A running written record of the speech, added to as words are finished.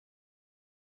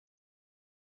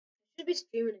Should be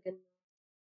streaming again.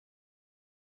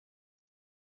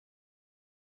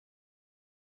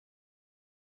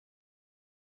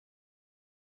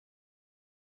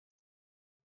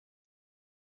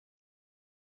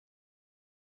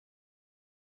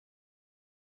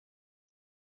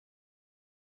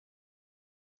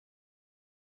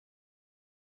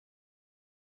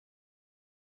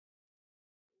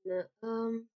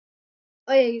 No,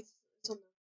 oh yeah, it's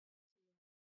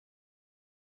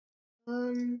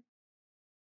on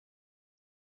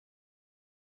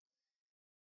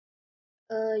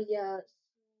there. Yeah.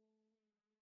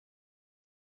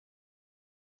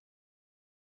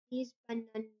 He's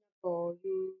banana for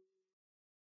you.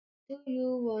 Do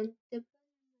you want the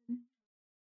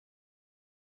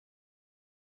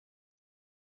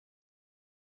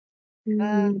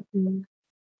banana?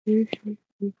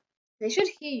 They should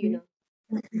hear you now.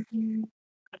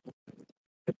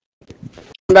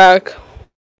 Back.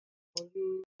 For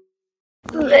you.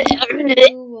 Do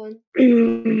you want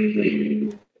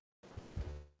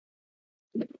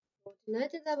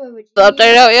Fortnite is our The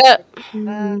update out yet?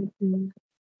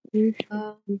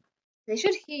 They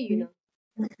should hear you now.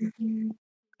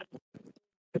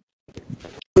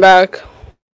 Back.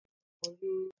 For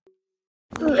you.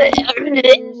 Do you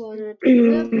want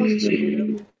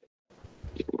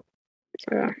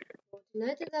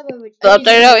Fortnite is our The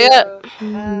update out yet?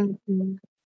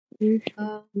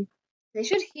 They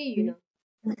should hear you now.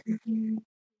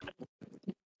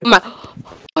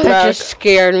 That just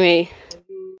scared me.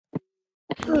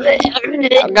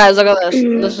 Guys, look at this.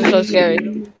 This is so scary.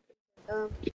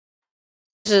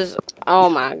 This is, oh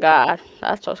my god.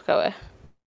 That's so scary.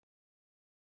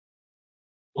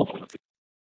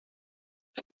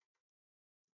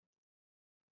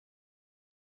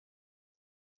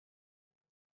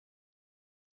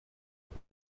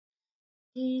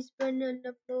 He's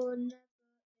banana floor never ends.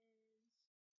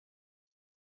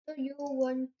 Do you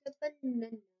want the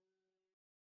banana?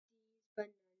 He's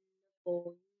banana for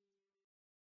you.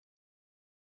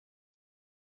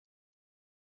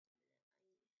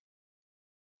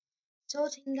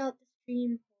 Sorting out the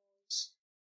stream polls.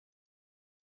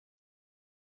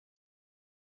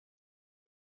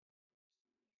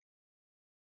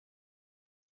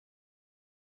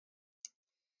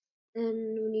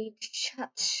 Then we need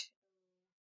chat.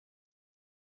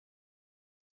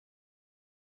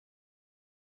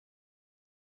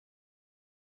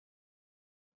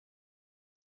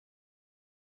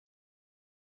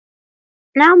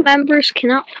 Now members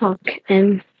cannot talk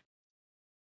and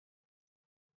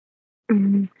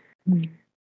You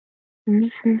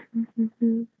should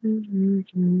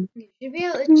be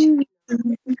able to chat.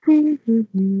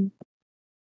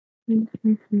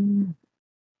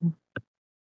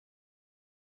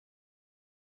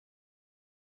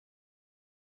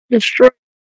 destroy.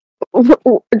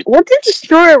 What did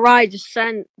Destroyer Ride just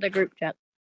send the group chat?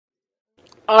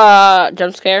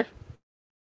 Jump scare.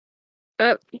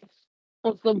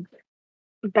 What's the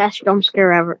best jump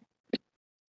scare ever?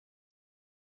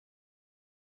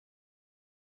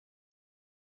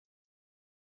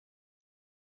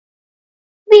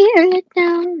 Bear it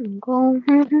down, go.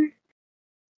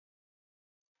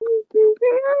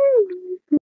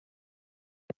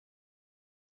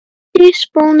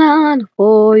 Despawn on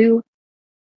for you.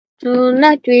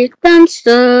 Tonight we dance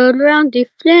around the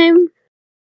flame,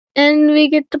 and we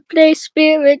get to play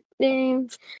spirit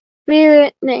names.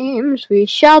 Spirit names we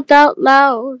shout out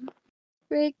loud.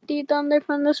 Break the thunder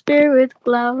from the spirit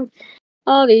cloud.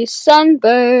 All these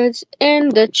sunbirds in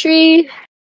the tree.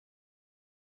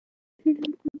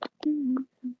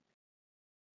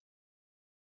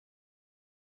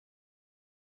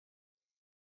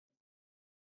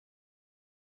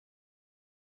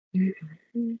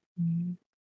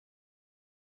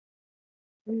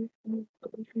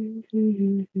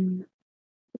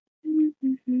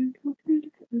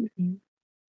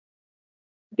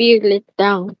 Be lit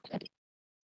down.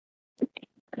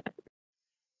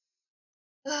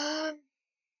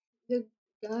 The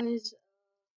guys,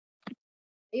 are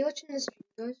you watching this stream,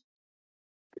 guys?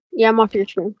 Yeah, I'm off your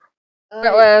screen.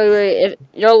 Wait.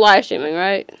 You're live streaming,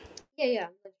 right? Yeah.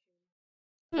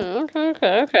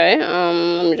 Okay.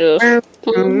 Let me just.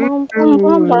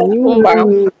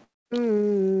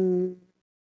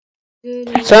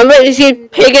 Somebody's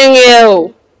picking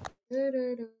you.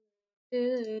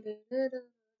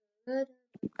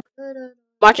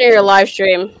 Watching your live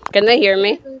stream. Can they hear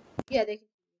me? Yeah, they can.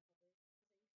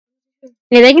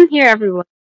 Yeah, they can hear everyone.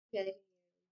 Yeah, they can.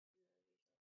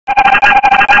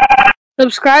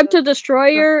 Subscribe to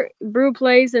Destroyer, Brew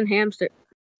Plays, and Hamster.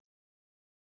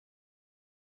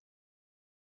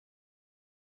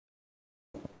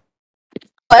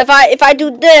 If I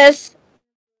do this,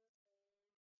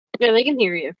 Yeah, they can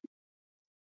hear you.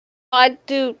 I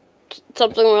do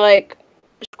something like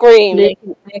scream. They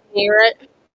They can hear it.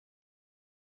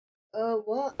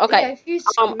 What? Okay. Yeah, if you I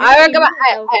scream, recommend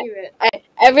they'll hear it.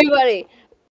 everybody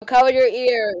cover your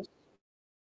ears.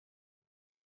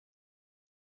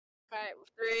 Okay,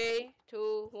 3,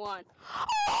 2, 1.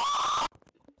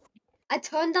 I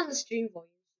turned down the stream volume.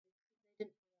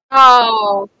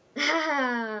 Oh,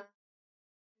 It's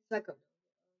like a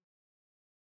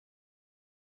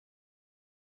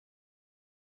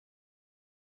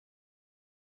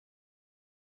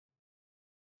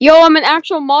Yo, I'm an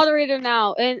actual moderator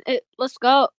now, and let's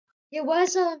go. yeah.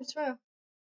 Where's sorry.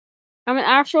 I'm an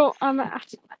actual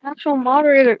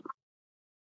moderator.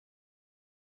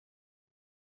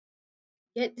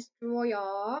 Get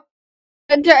destroyer.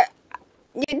 you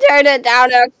turned it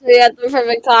down actually at the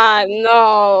perfect time.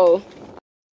 No,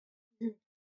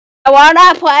 I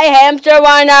wanna play Hamster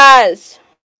Runners.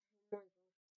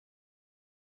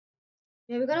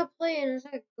 Yeah, we're gonna play in a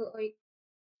sec. But like,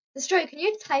 destroyer. Can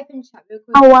you type in chat real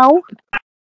quick? Oh well.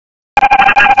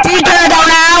 Can you turn it down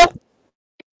now?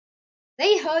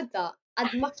 They heard that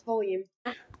at max volume,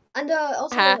 and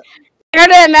also Turn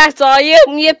it at max volume.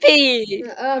 Yippee!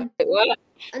 Wait, what?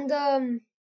 and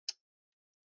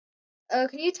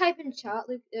can you type in chat,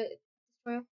 like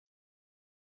destroyer?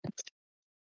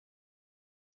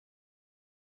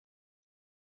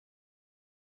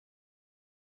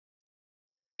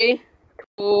 3,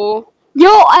 2. Yo,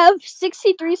 I have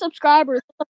 63 subscribers.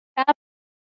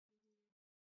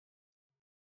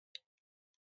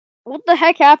 What the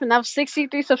heck happened? I have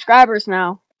 63 subscribers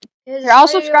now. Here's Here, I'll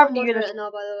destroyer, you're a subscribe to you. moderator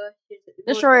now, by the way.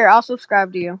 Destroyer, I'll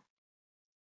subscribe to you.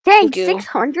 Dang, Thank you.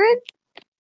 600?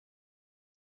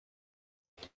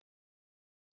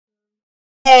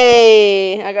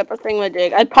 Hey, I got the thing with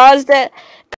Jake. I paused it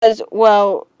because,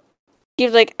 well, he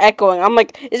was like echoing. I'm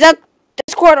like, is that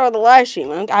Discord or the live stream?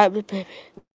 There's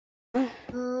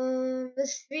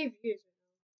 3 views.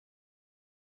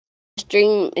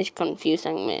 Stream is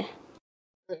confusing me.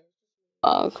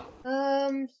 Bug.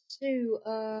 So,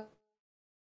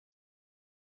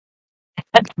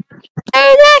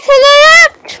 Everybody back to the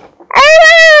left!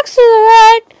 Everybody back to the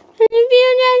right!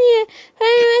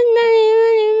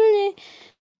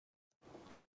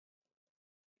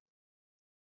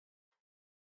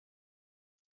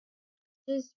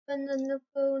 this banana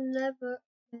phone never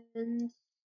ends.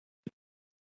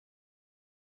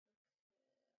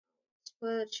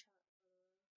 Swear chat.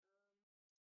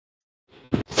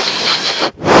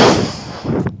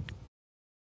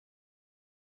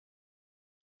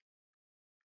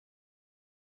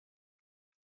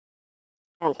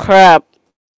 Oh crap.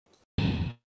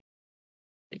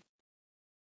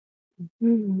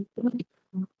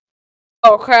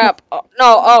 Oh crap. Oh,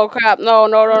 no, oh crap. No.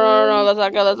 That's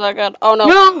not good. That's not good. Oh no.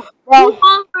 No! Wrong.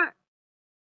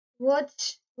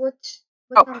 What? What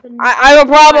Oh, happened? I have a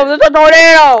problem. There's a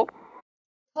tornado.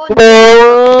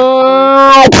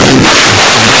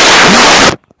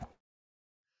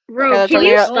 Bro, Okay, the can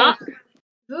you tornado. stop?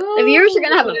 The viewers are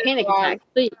gonna have a panic attack.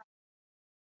 Please.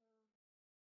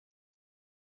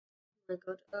 Oh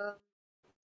my god.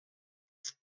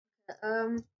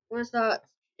 I'm gonna start.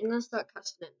 I'm gonna start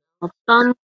casting it.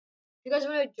 Done. You guys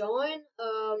wanna join?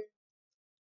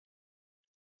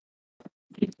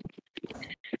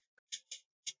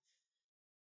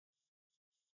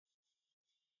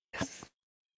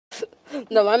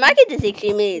 No, my mic is just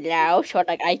extremely loud, so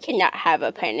like I cannot have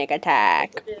a panic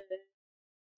attack.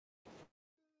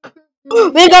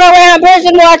 We got a random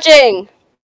person watching.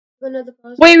 Another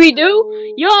person. Wait, we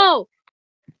do? Yo!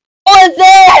 What is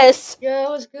this? Yeah, it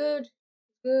was good.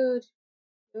 Good.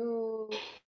 Yo.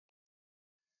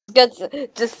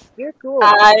 Just You're cool.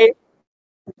 hi.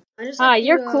 I just Ah, have to,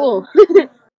 you're cool.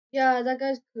 Yeah, that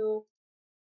guy's cool.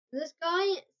 This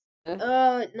guy,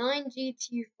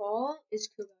 9GT4 is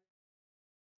cool.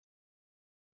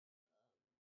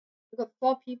 We got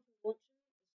 4 people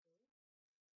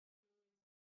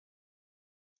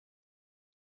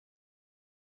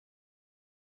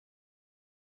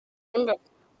watching.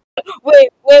 Wait.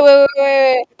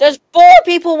 There's 4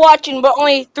 people watching, but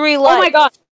only 3 likes. Oh my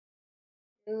god.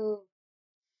 Yo.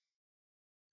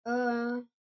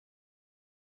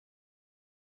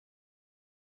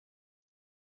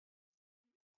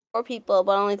 4 people,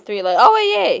 but only 3 likes. Oh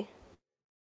wait, yay.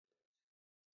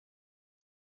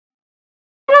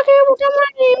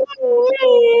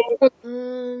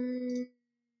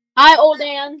 Hi, old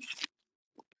Dan.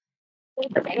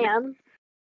 Old Dan.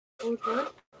 Old one?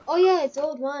 Oh yeah, it's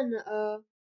old one.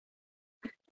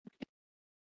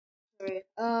 Sorry.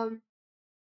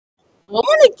 How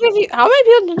many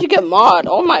people did you get mod?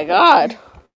 Oh my god.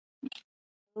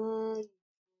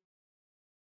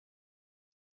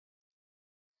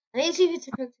 I need to see if it's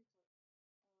a correct.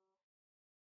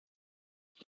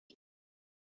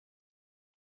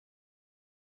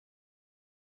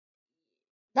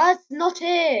 That's not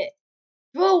it,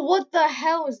 bro. What the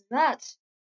hell is that?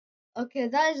 Okay,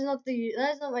 that is not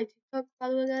my TikTok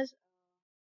follower, guys.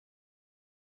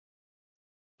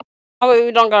 Oh wait,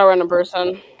 we don't got a random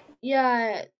person.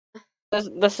 Yeah.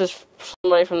 This is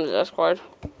somebody from the Discord.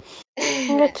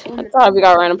 What? I 1 minute. thought we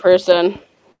got a random person.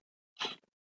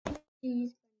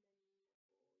 Please.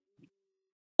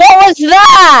 What was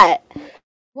that?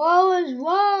 What was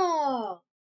wrong?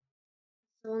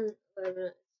 Wait a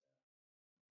minute.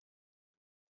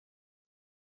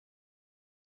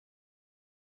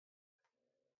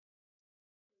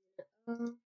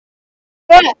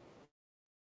 What?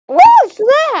 What was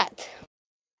that?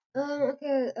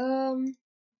 Okay.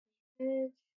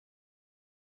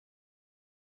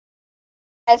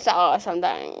 I saw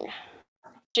something.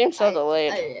 Stream's so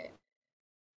delayed.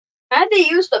 I had to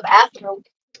use the bathroom.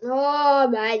 Oh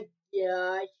my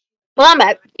gosh. Well, I'm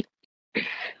back.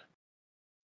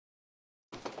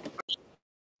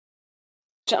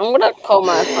 I'm gonna call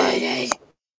my friend.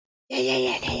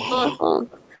 Yeah. My phone.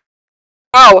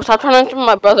 Oh, stop trying to enter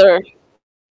my brother.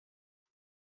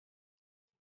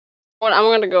 I'm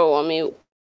gonna go on mute.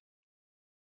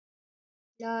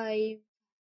 Live.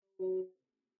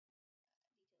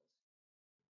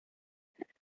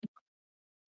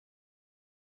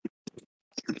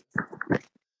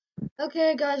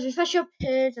 Okay, guys, refresh your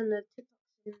page and the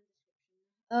TikTok.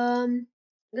 I'm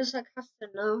gonna start casting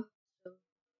now. So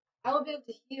I will be able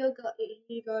to hear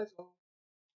you guys all.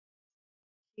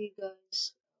 You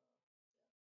guys.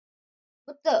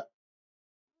 What the?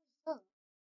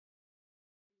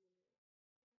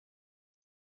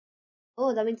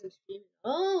 Oh, that means I'm streaming.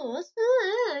 Oh, what's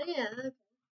that? Yeah. Okay.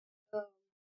 Um,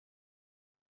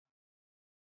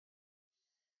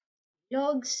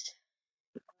 logs.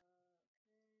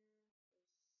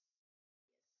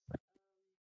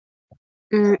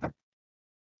 Mm.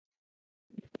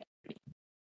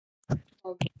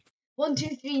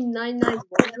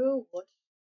 123991, bro. What?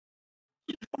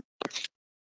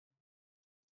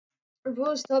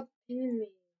 Bro, stop pinging me.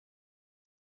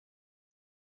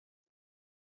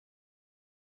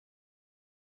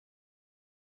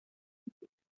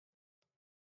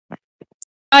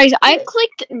 Guys, I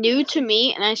clicked new to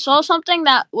me and I saw something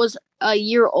that was a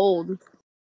year old.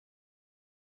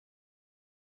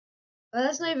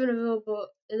 That's not even available.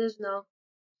 It is now.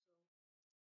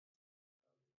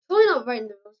 Totally not writing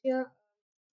the rules here.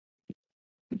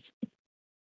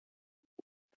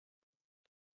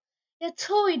 Yeah,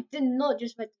 totally did not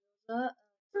just write the rules.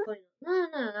 Totally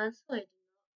not. No, that's totally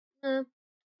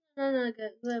did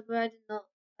not. No, but I did not.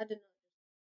 I did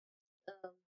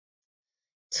not.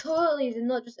 Totally did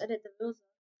not just edit the rules.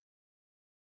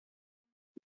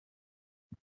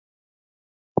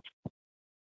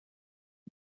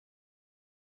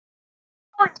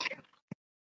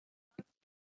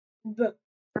 Bruh.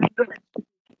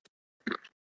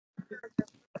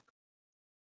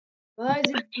 Why is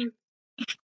it bruh?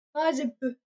 Why is it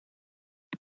bruh?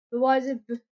 Why is it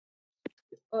bruh?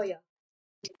 Oh yeah.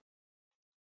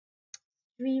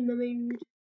 Stream mode.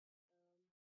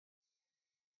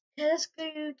 Okay, let's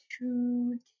go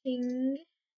to Ting.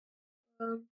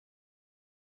 Um,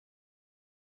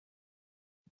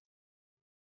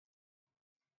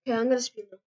 okay, I'm gonna stream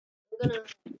now. I'm gonna.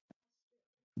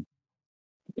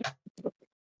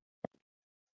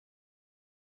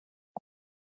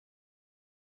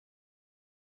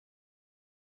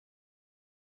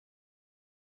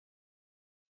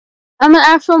 I'm an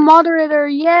actual moderator,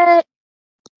 yet.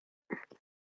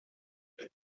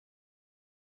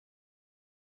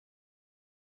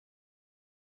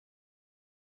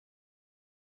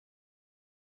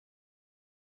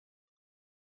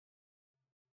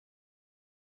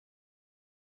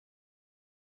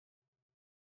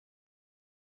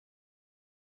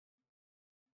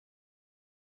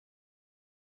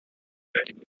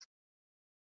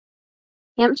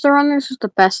 Hamster Runners is the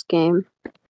best game.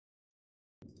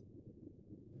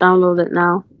 Download it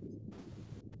now.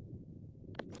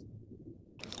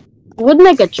 I would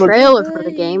make a trailer for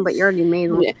the game, but you already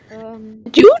made one. Yeah.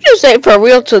 Did you just say for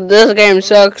real to this game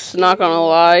sucks? Not gonna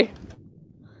lie.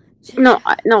 No,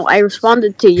 I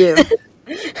responded to you.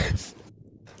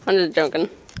 I'm just joking.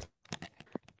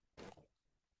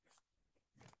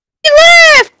 He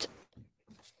left!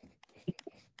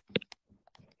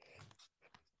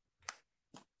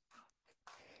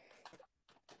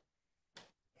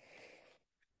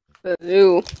 The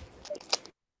zoo.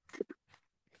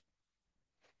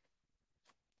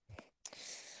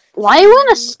 Why are you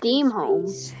in a Steam home?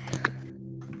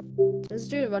 Let's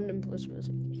do a random post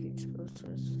music. Huge post.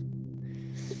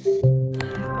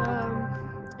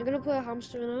 I'm gonna put a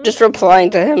hamster in it. Just replying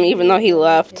to him, even though he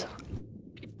left.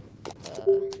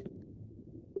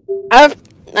 I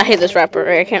hate this wrapper.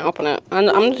 I can't open it.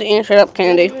 I'm just eating straight up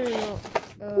candy.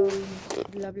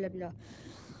 Blah blah blah.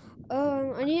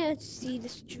 I need to see the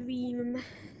stream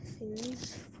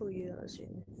things for you guys.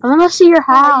 I want to see your You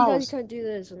house. guys can't do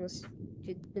this unless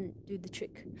you didn't do the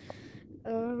trick.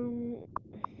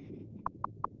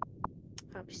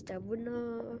 Hamster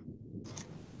winner.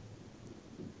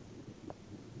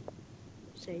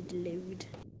 Say load.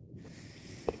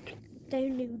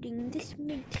 Downloading. This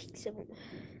may take some.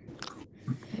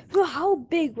 Bro, how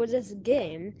big was this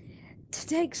game to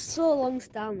take so long to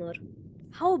download?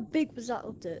 How big was that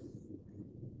update?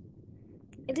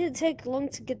 It didn't take long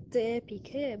to get the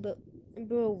APK, but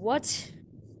bro, what?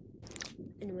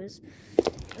 Anyways,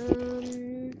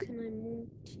 can I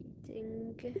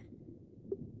multi-thing?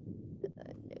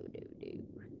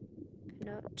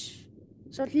 No.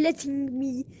 Stop letting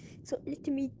me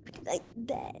pick like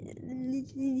that.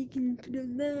 You can put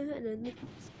on that and then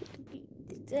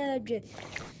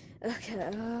okay,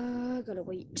 gotta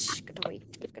wait.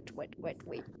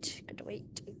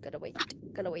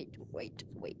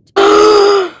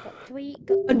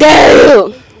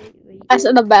 Damn! I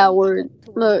said a bad word.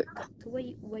 Look.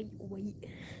 Wait.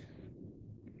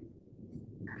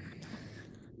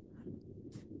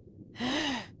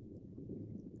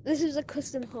 This is a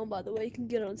custom home, by the way. You can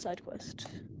get it on SideQuest.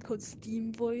 Called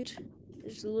Steam Void.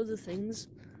 There's loads of things.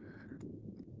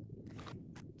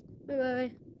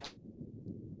 Bye.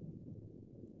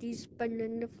 This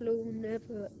banana flow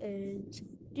never ends.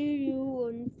 Do you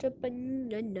want a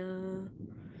banana?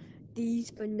 This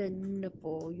banana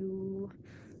for you.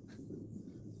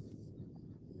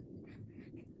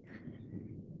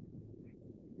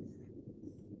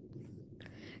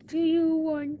 Do you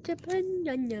want a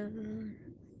banana?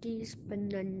 This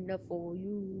banana for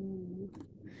you.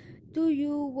 Do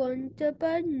you want a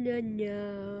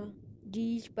banana?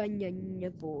 This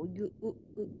banana for you.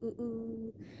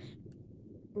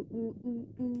 Do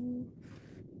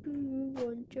you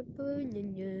want a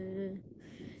banana?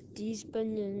 This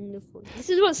banana for you. This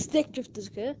is what stick drift is,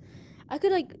 okay? I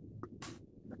could like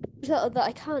tell that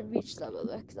I can't reach that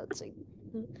over because that's like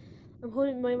I'm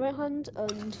holding my right hand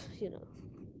and you know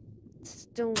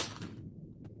don't.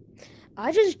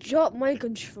 I just dropped my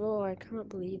controller. I can't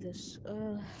believe this.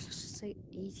 Just like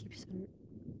 80%.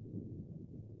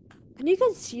 Can you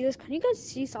guys see this? Can you guys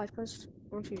see SideQuest?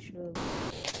 I'm pretty sure.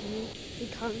 You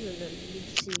can't, and then you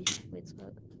see. Wait,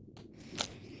 that.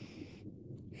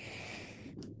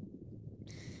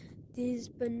 This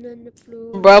banana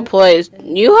flow. Bro, please.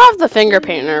 You have the finger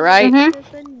painter, right?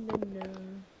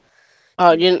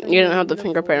 Oh, you didn't have the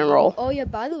finger painter roll. Oh yeah.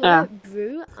 By the way,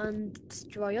 Brew and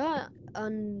Destroyer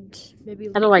and maybe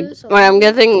I don't like. Wait, I'm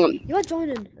getting. You are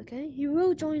joining, okay? You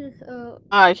will join.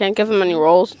 I can't give him any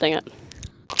rolls. Dang it.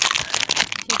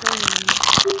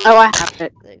 Oh, I have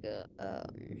it. There you go.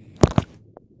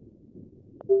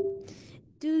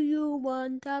 Do you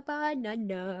want a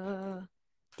banana?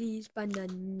 This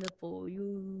banana for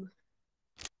you.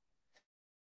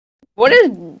 What is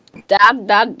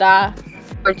da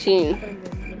 14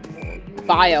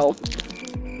 bio?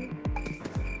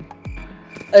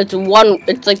 It's one.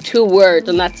 It's like 2 words,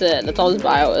 and that's it. That's all his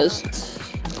bio is.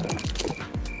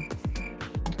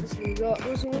 So we got.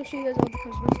 Also, make sure you guys have the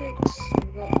cosmetics. We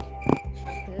got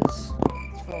this.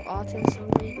 It's for artists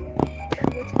only.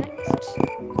 Pure text.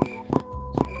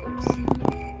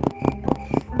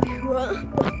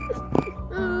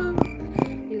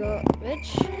 You got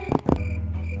Rich.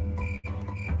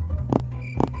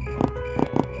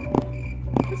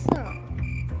 What's that?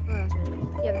 Oh, that's it.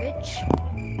 Yeah, Rich.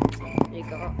 You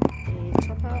got the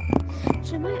top out.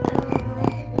 So my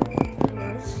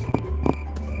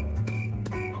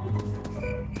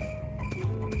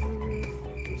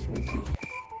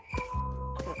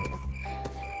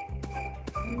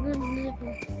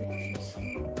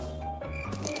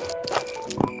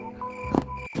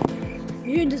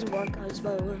Mutant doesn't work, guys,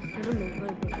 by the way. I don't know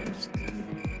why, but it's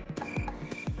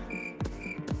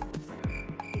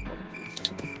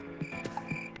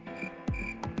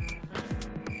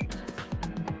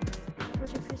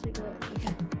what's your face I got?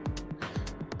 Okay.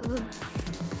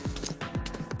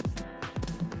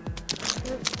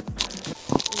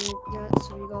 Yeah,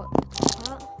 so we got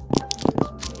that.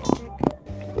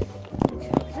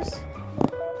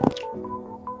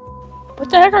 What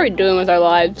the heck are we doing with our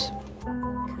lives?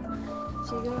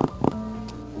 So you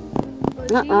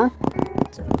got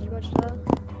so you watch that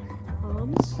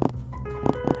arms.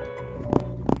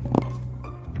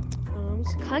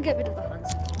 can't get rid of the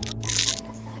hands.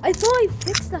 I thought I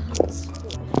fixed the hands.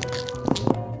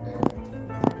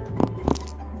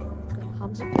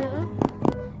 Hamster printer.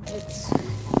 It's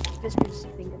basically just a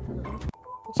finger printer,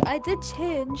 which I did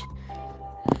change.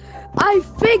 I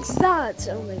fixed that.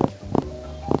 Oh my god.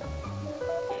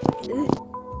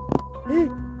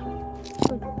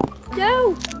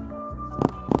 No.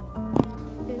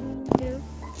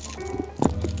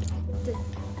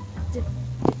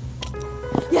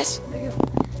 Yes. There we go.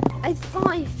 I thought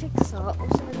I fixed that.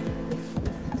 Was I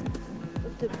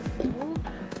before?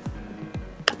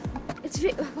 It's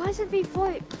why is it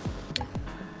V4?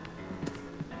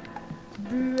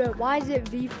 Why is it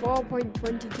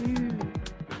V4.22?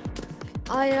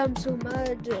 I am so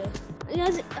mad.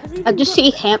 I just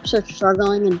see Hamster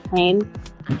struggling in pain.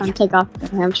 I'm take off the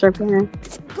Hamster printer.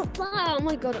 Oh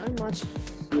my god, I'm mad.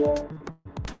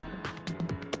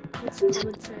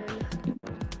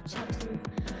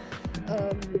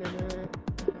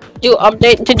 Did you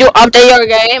update your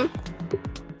game?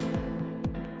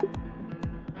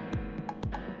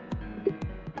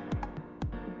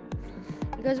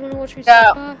 You guys want to watch me?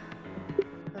 Yeah.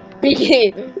 I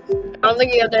don't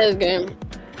think you updated his game.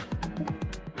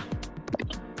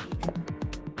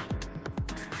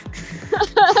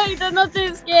 He didn't update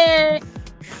his game.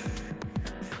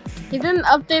 He didn't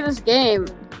update his game.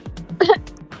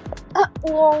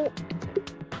 Whoa.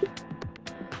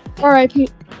 R.I.P.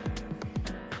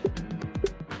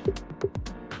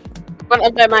 I'm gonna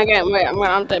update my game. Wait, I'm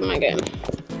gonna update my game.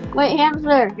 Wait,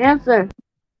 Hamster.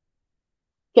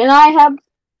 Can I have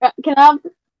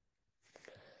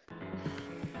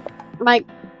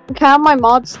my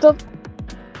mod stuff?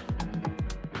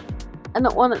 I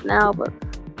don't want it now, but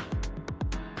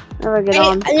never get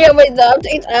on. Yeah, wait, the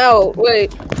update's out.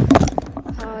 Wait.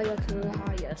 Hi, okay,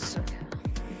 hi, yes, okay.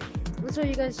 That's what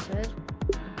you guys said.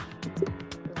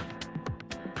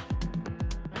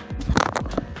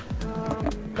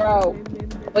 Bro,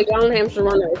 like on Hamster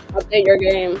Runner, update your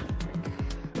game.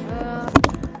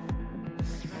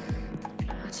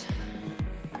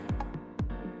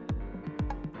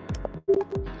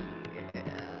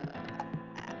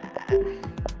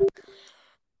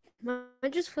 I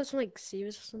just put some like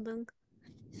serious or something.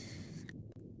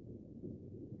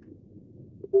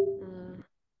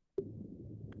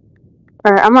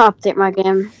 Alright, I'm gonna update my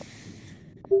game.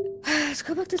 Let's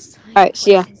go back to time. Alright,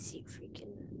 see ya.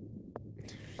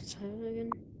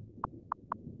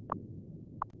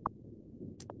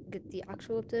 Get the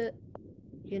actual update.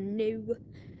 You know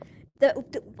the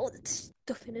update with all the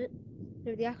stuff in it.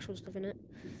 No, the actual stuff in it.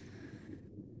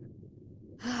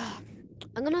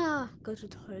 I'm gonna go to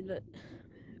the toilet.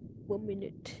 1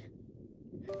 minute.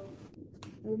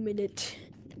 1 minute.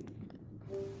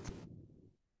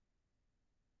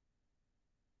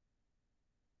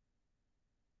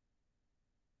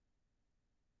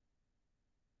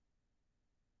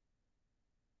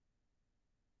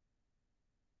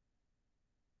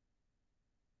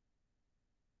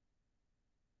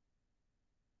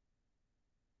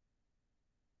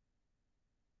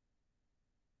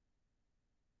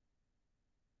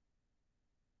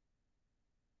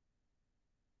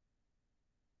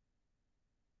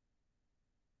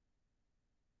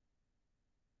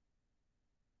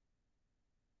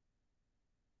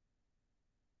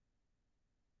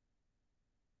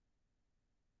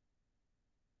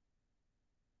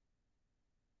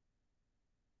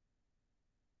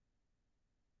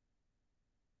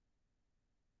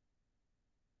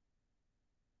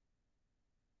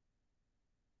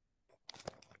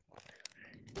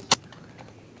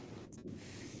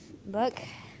 Back.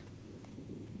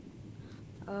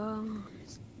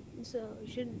 So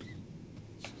should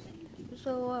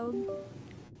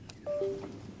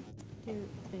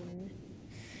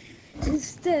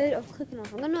instead of clicking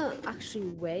off, I'm gonna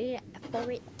actually wait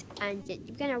for it, and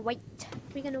we're gonna wait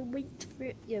for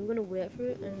it. Yeah, we're gonna wait for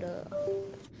it, and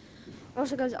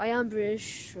also, guys, I am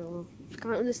British, so if you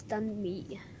can't understand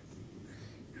me,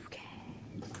 who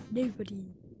cares? Nobody,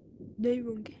 no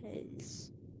one cares.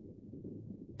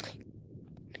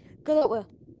 Go that way.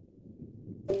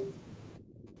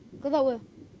 Go that way.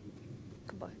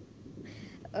 Goodbye.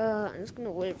 I'm just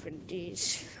gonna wait for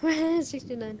these.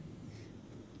 69.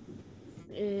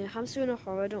 Hamster and a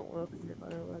horror don't work on it, by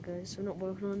the way, guys. We're not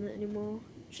working on it anymore,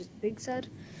 which is big sad.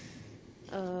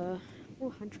 Oh,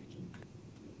 hand tracking.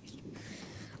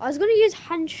 I was gonna use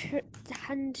hand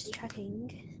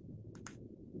tracking.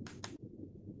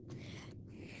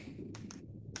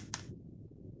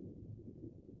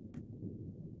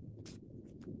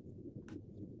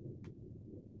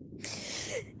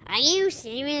 Are you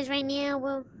serious right now,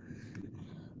 Will?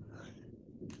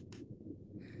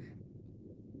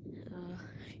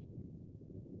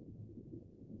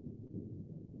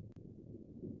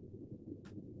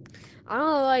 I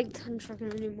don't like time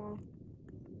tracking anymore.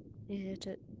 I hate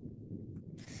it.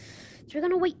 So we're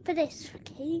gonna wait for this,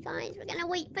 okay, guys? We're gonna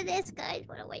wait for this, guys.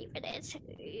 We're gonna wait for this.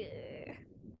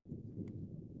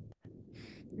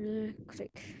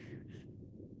 Click.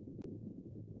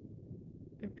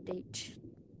 Update.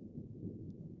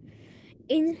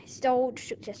 Installed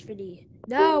successfully.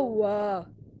 No!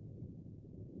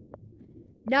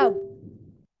 No!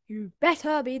 You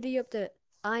better be the update.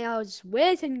 I was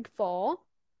waiting for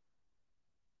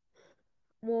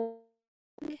more.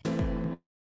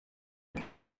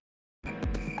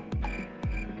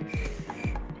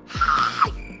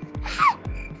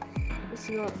 It's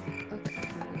not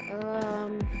okay.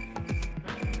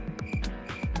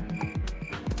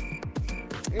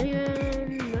 I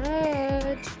am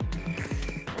mad.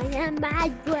 I am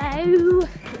mad, bro.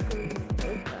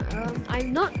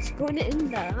 I'm not going in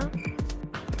there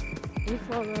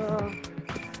before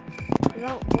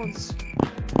without mods.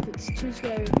 It's too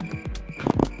scary.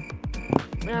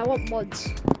 And I want mods.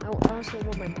 I also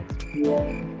want my mods.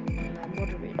 My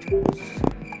moderators.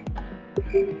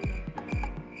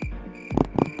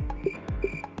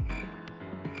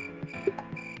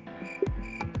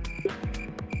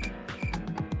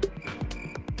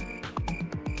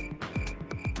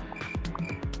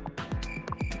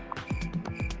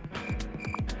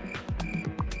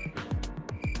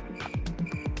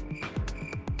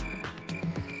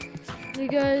 You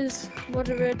guys,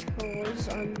 moderators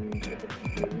and the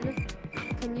people,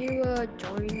 can you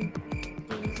join?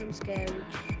 Please, I'm scared.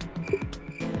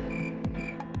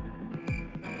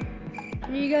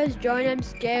 Can you guys join? I'm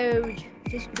scared.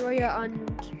 Destroyer and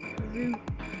Root.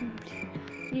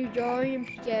 Can you join? I'm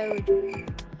scared.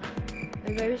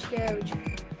 I'm very scared.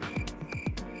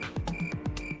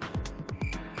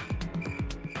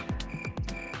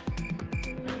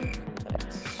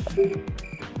 Contacts.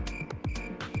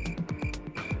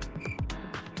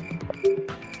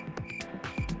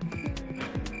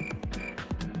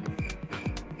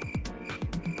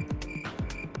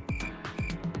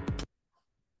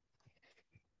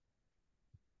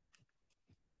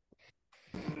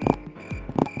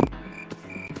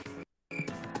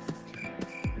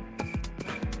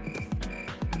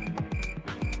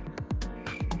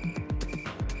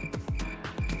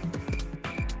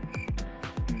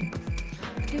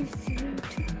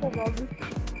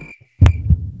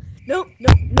 No.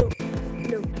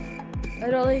 I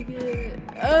don't like it.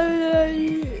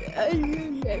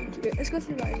 Let's go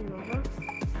through that anymore.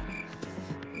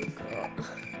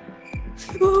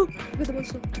 Oh, look at the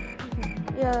monster. Okay.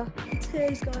 Yeah,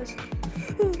 tears, guys.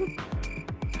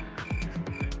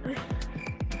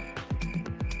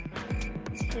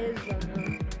 Tears right now.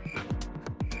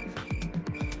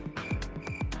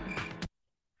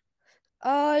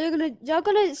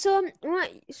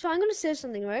 Right, so I'm gonna say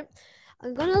something, right?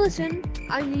 I'm gonna listen,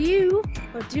 and you,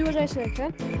 or do what I say,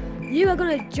 okay? You are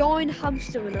gonna join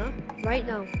Hamster right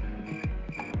now.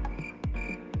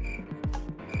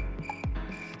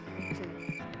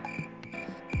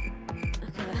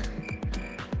 Okay.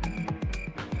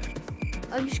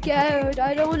 I'm scared,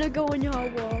 I don't wanna go in your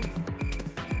world.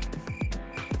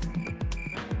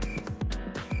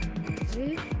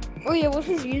 See? Oh yeah, what's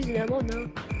his username? Oh no.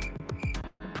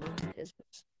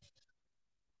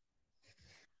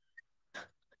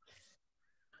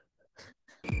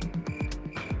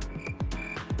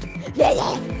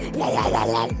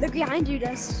 Look behind you,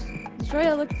 Des.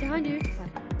 Destroyer, look behind you.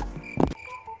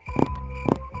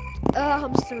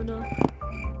 Hamster now.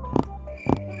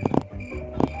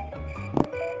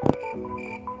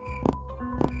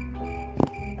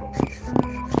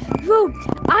 Bro,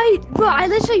 I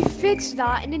literally fixed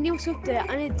that in the news update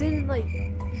and it didn't like.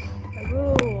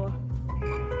 Bro.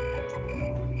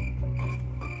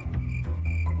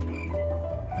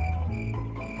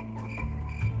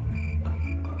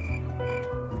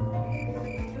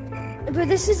 But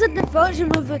this isn't the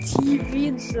version of a TV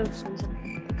and stuff. So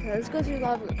okay, let's go through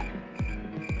live.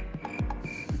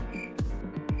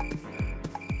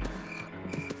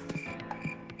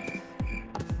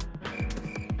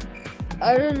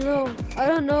 I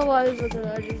don't know why this was a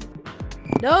legend.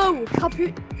 No, bro.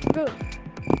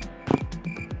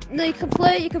 No, you can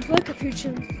play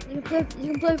Capuchin. You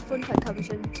can play Fun Type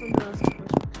Capuchin. Someone else.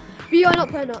 But you're not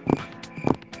playing that.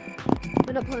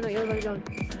 You're not playing that. You're already done.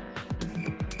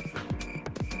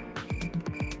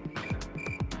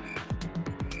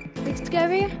 Big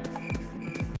scary?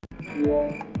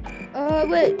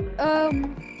 Wait.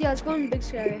 Yeah, let's go on big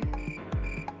scary.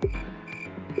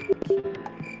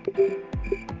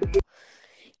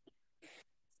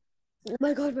 Oh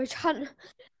my god, my chat.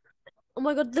 Oh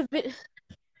my god, the bit.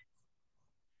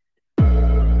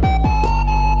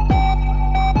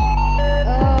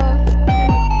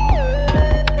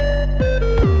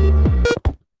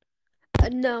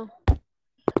 No.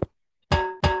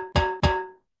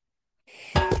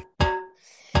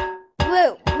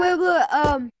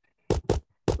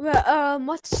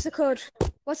 What's the code?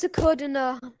 What's the code in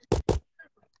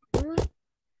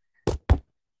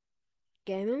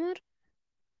game mode?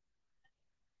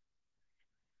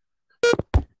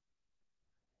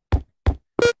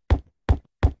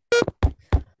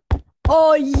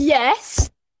 Oh yes.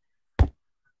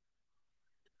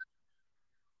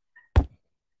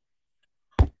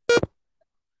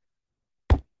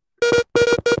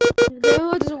 Game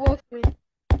mode doesn't work for me.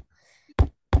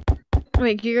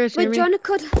 Wait, can you guys hear Wait, me? join the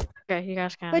code. Okay, you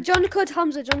guys can. Wait, join the code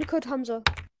Hamza. Join the code Hamza.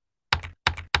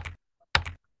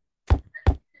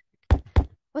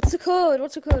 What's the code?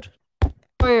 What's the code?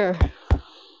 Where?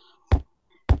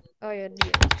 Oh yeah.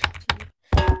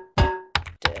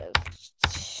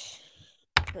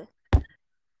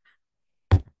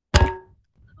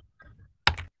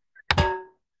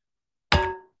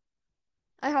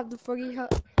 I have the froggy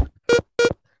hat.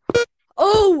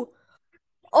 Oh!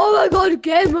 Oh my god,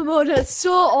 game mode, that's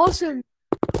so awesome!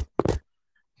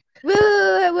 Wait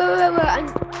a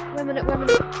minute.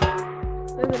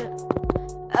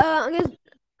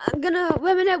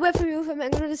 Wait for you, I'm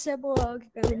gonna disable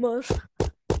game mode.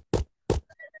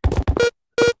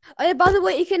 Oh yeah, by the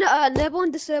way, you can enable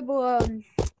and disable, oh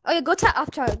yeah, go to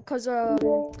app chat, cause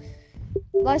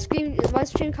live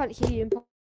stream can't hear you.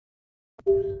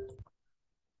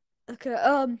 Okay,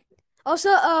 also,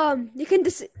 you can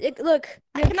look.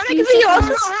 I cannot make a video. I'm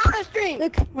not on the stream.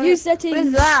 Look, use settings. What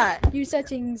is that? Use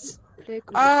settings.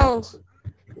 Oh,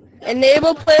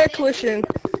 enable player collision.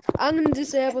 I'm gonna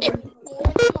disable them.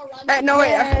 No wait.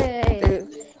 Yay!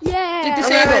 Yeah.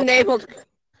 Disable enabled.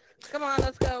 Come on,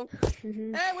 let's go.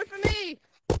 Mhm. Hey, wait for me.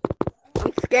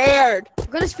 I'm scared. I'm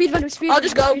gonna speedrun. I'll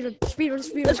just go.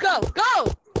 Speedrun. Let's go.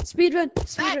 Go. Speedrun.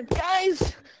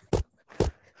 Guys.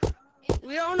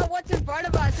 We don't know what's in front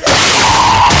of us.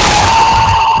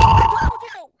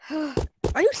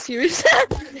 Are you serious?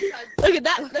 Look at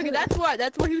that.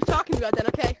 That's what he was talking about then,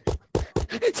 okay?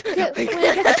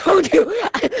 I told you.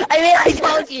 I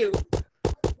told you.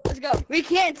 Let's go. We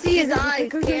can't see his eyes,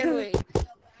 can we?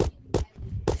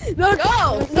 No.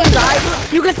 Go. His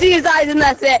eyes. You can see his eyes and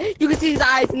that's it. You can see his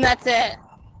eyes and that's it.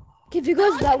 If you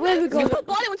go that way, we go. You will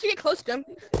body once you get close to him.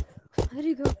 How do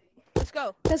you go? Let's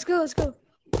go. Let's go.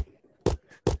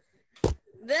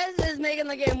 This is making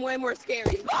the game way more scary.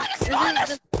 He's behind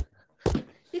us!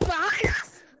 He's behind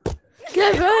us!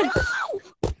 Get run! No!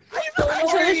 He's behind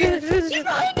us! He's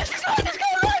behind us!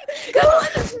 Go on!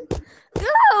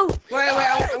 Go! Wait,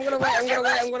 I'm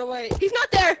gonna wait. He's not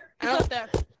there! He's not there.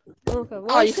 Okay, well,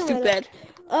 Oh, you stupid.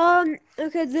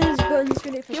 Okay, there's buttons for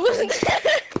it. He wasn't there!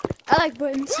 I like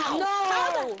buttons. No!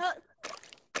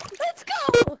 Let's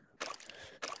go!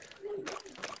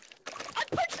 I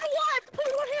punched the wall! I put it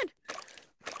in one hand!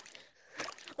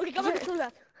 Okay, come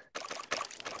back.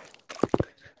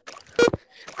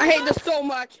 I hate this so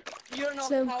much. You don't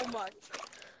know how much.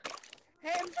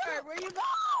 Hamster, where you go?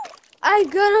 I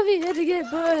got over here to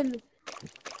get burned.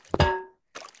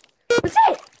 What's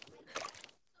it?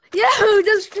 Yeah, I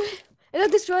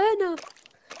got destroyed now.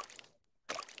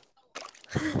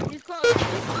 He's close.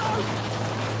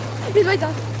 He's right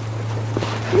there.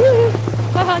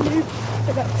 Haha, noob.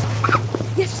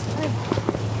 Yes,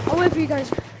 I'll wait for you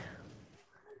guys.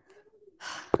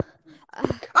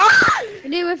 I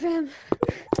need to wait for him.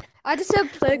 I just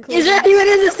said play close. Is there even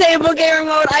a disable gamer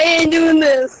mode? I ain't doing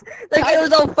this. Like, it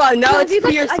was all fun. Now it's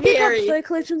pure scary. Play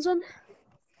collisions on?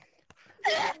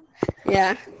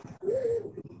 Yeah.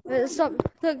 Wait, stop.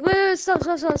 Look, wait, stop.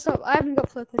 I haven't got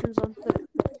play collisions on.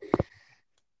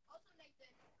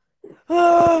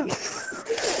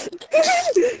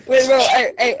 Wait, bro.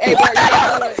 Hey,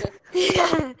 bro.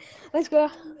 Yeah. Let's go.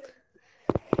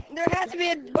 There has to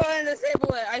be a button to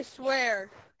disable it. I swear.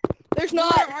 There's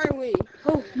not. Where are we?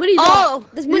 Oh, money. Oh,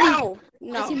 there's money. No.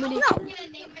 I see money. No.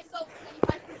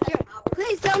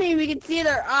 Please tell me we can see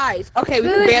their eyes. Okay, we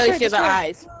can barely see their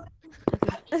eyes.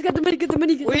 Let's get the money.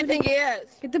 What do you think he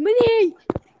is? Get the money.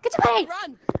 Get the money.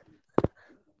 Run.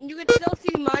 You can still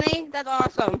see money? That's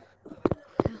awesome.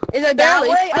 Is it that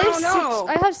way? I don't know.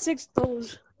 I have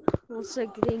 $6. What's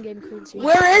like in-game currency?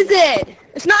 Where is it?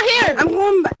 It's not here. I'm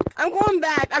going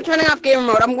back. I'm turning off gamer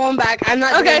mode. I'm going back. I'm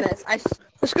not doing this.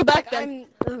 Let's go back then.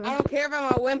 I don't care if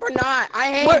I'm a wimp or not.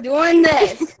 I hate doing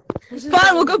this.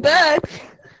 Fine, we'll go back.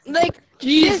 Like,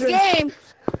 this game.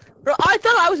 Bro, I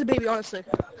thought I was a baby, honestly.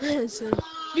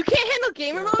 You can't handle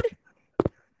gamer mode?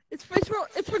 It's for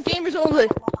gamers only.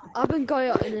 I've been going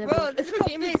out in there. Bro, it's for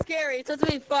gamers. It's scary. It's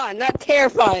supposed to be fun, not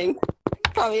terrifying.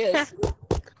 Probably is.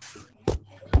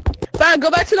 Fine, go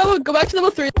back to level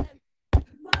 3.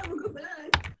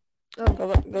 Oh.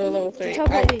 Go to level 3.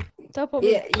 Teleport me. Teleport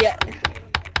me. Yeah.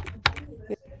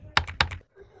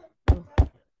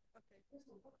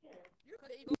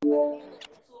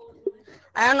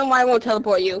 I don't know why I won't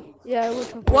teleport you. Yeah, I will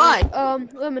teleport. Why?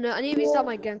 Wait a minute. I need to restart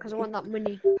my game because I want that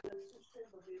money.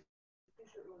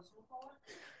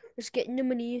 Just getting the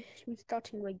money,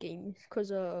 restarting my game. Because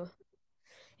if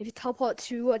you teleport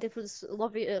to a different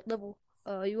level,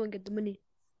 you won't get the money.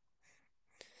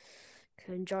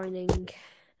 Okay, I'm joining.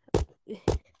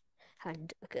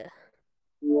 And okay.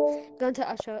 Going to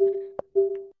Asha.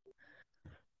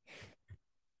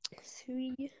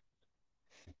 3.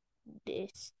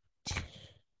 This.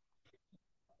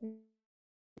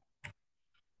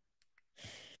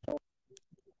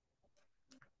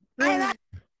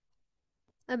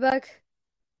 I'm back.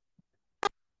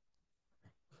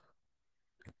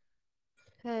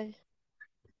 Hey.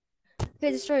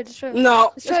 Okay, destroy it.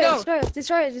 No. Destroy it. Let's go.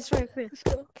 Destroy it.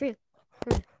 Come here.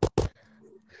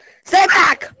 Stay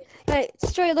back! Hey,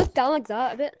 destroy it. Look down like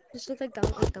that a bit. Just look like down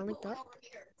like that.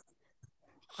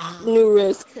 New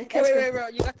risk. Okay, Wait, bro.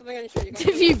 You got something on your shirt.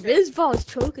 If you Bizball is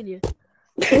choking you.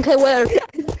 Okay, where?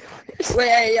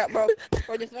 Wait, yeah, bro.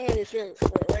 Bro, just something on your shirt.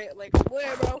 Right? Like,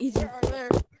 where, bro? Easy. Where?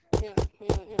 Yeah.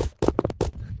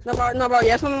 No, bro.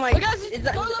 Yeah, something like.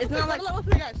 It's not like.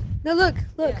 No, look.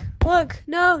 No.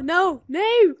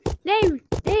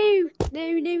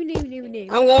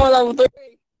 I'm going level 3.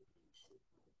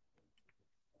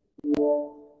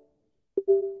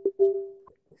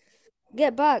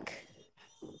 Get back.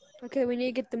 Okay, we need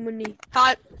to get the money.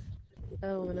 Hot.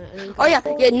 Oh, no. Oh yeah.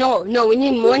 No. We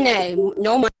need money.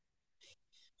 No money.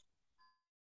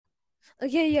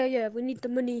 Okay, yeah. We need the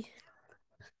money.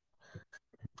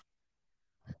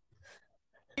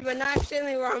 But not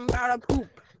sitting where I'm about to poop.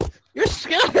 You're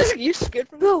scared. You scared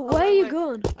from me? Bro, where are you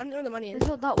going? I don't know where the money is. It's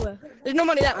not that way. There's no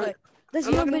money that way. There's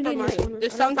I'm no not gonna money in put this money. one.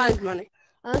 There's sometimes money.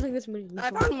 I don't think there's money in this I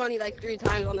one. found money like 3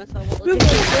 times on this level. Bro,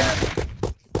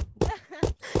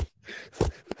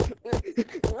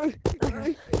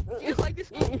 Do you like this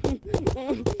game?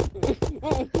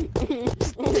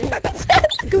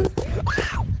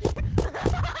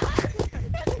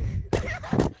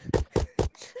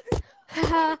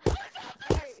 Haha.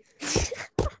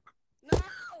 No!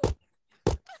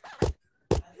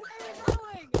 Where are you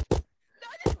going? No,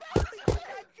 just I got you.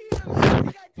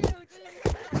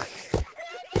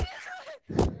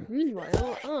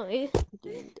 Meanwhile, I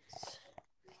did this.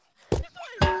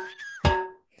 I'm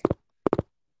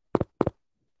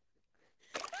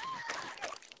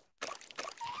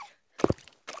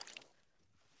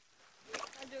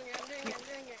doing it.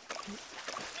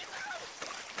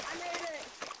 I made it.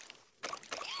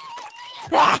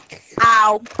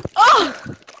 Ow. Oh!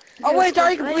 Oh wait, it's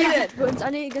already completed. I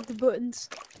need to get the buttons.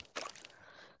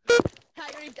 I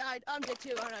already died. I'm dead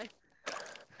too, aren't I?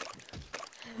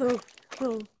 Oh.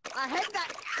 I hate that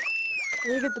I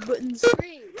need to get the buttons.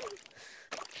 screen.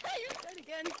 Hey, you're dead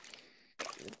again.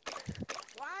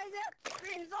 Why is that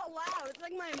screen so loud? It's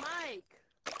like my mic.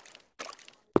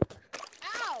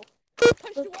 Ow!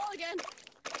 Punch the wall again.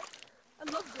 I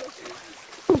love this.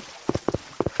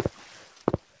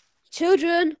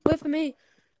 Children, wait for me.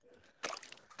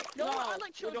 No, I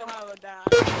like children. We don't have a dad.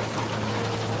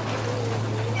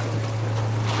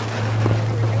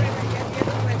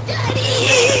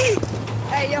 Daddy!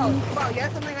 Hey, yo, bro, you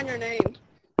have something on your name.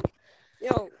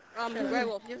 Yo,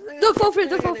 Werewolf, you have something Don't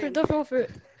fall for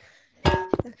it.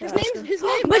 His name,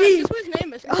 money! Guess what his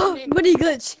name is. Oh, money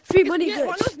glitch. Free money One of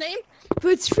glitch. his name?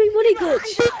 But it's free money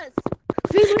glitch. Yes!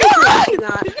 Free money Come glitch.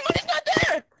 on! His money's not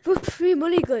there! But free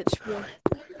money glitch, bro.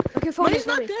 Okay, follow Money's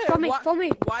not me. there. Follow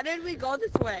me. Why did we go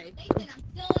this way?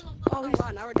 Oh,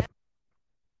 wow, now we're dead.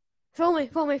 Follow me.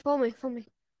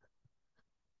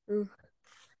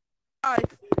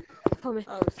 Alright. Follow me.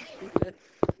 Oh, stupid.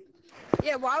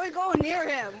 Yeah, why are we going near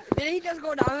him? Didn't he just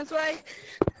go down this way?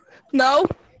 No?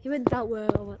 He went that way.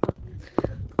 I went up.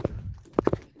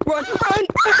 Run!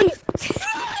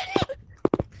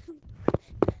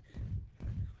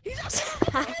 He's up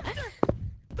the hamster!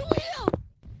 The wheel!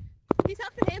 He's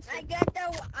up the hamster. I got the...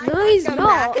 No, he's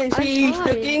not. And I'm she's fine.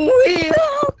 looking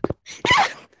wheel!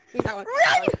 He's that one.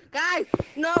 Run! Guys,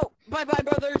 no! Bye-bye,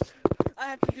 brothers. I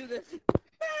have to do this.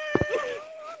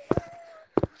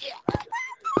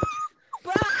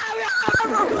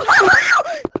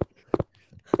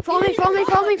 Follow me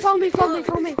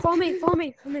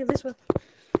this way.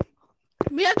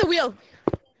 We have the wheel.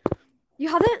 You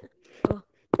have it? Oh.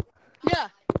 Yeah.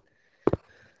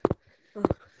 I'm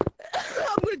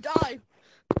gonna die.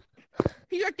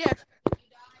 He's right there. I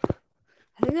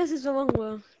think this is the wrong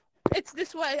way. It's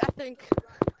this way, I think.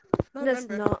 That's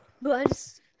not. But I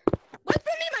just... Wait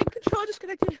for me, my control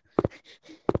disconnected.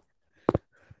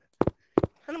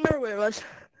 remember where it was.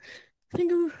 I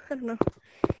think I don't know.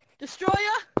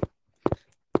 Destroyer.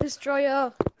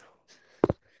 Destroyer.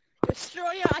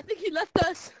 Destroyer. I think he left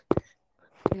us.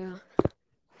 Yeah.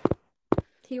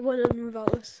 He went on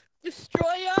without us.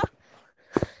 Destroyer.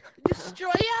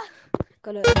 Destroyer.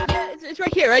 Got it. Yeah, it's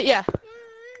right here, right? Yeah.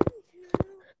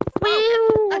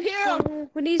 Oh, I hear him.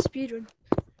 We need speedrun.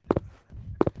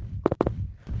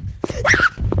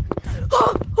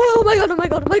 Oh my god, oh my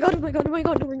god, oh my god, oh my god, oh my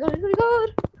god, oh my god, oh my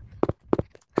god.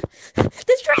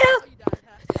 Destroyer!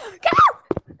 Go!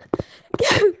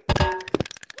 Go!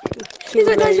 He's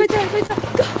right there, he's right there, he's right there.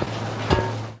 Go!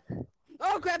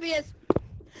 Oh crap, he is.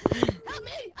 Help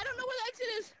me! I don't know where the exit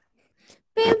is.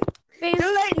 Bam! Bam!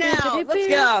 Too late now. Let's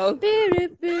go.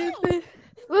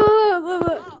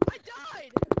 Oh, I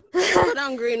died. Put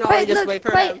on green while I just wait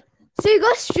for him. So you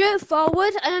go straight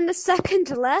forward and then the second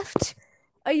left.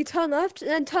 Or you turn left and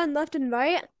then turn left and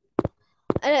right.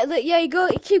 And yeah, you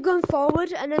keep going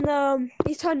forward and then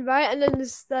you turn right and then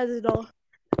there's the door.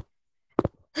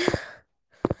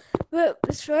 Wait,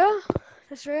 Destroyer?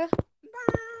 Destroyer?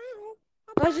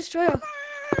 Where's Destroyer?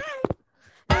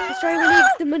 Destroyer, we need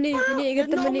the money. We need to get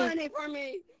the money. No money for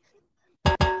me.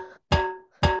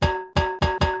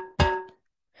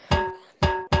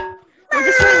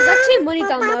 Destroyer, there's actually money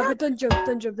down there, but don't jump,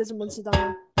 don't jump. There's a monster down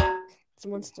there. There's a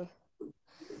monster.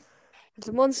 There's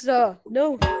a monster.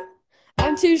 No.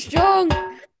 I'm too strong.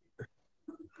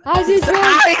 I'm too strong.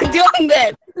 How are you doing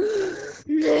that?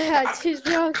 Yeah, too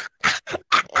strong.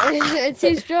 It's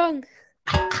too strong.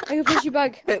 I can push you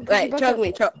back. Wait, choke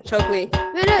me, choke me.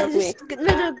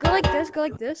 No, go like this, go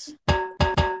like this.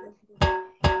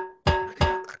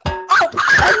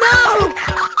 Oh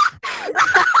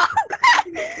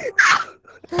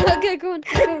no! Okay, go on,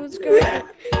 let's go.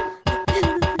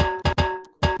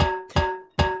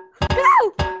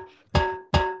 Go!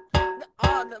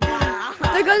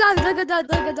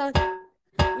 Go down.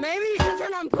 Maybe you should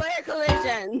turn on player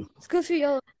collision. Let's go through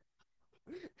yellow.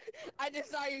 I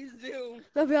just saw you zoom.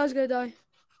 Maybe I was gonna die.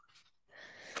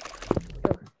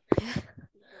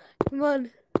 Come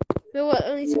on. No, what?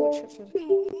 Only 2 more shots.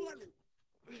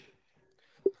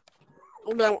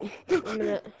 No. 1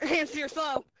 minute. Hamster, you're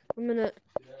slow. 1 minute.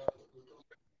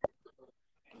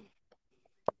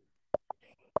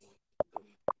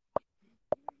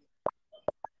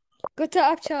 Go to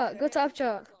app chat. Go to app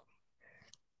chat.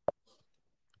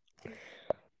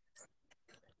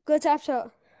 Go to app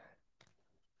chat.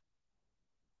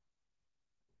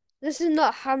 This is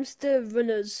not Hamster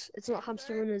Runners. It's not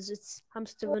Hamster Runners. It's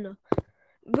Hamster Runner.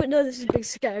 But no, this is Big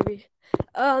Scary.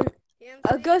 Go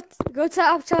to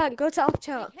app chat. Go to app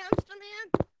chat. Hamster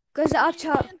man. Go to app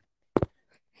chat.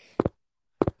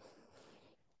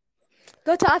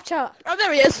 Go to app chat. Oh,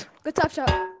 there he is. Go to app chat.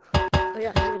 Oh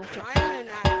yeah, I'm in app chat. I'm in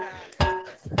that chat.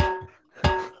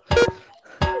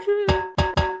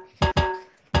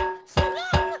 So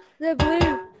long. They're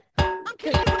blue.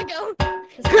 Okay, I wanna go.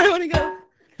 I wanna go.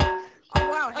 Oh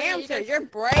wow, Hamster, you're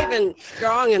brave and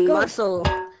strong and muscle.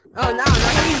 Oh no,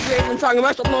 he's brave and strong and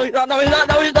muscle. No, he's not. No, he's not.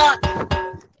 No, he's not.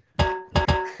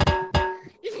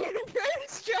 You're brave and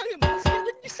strong and muscle. What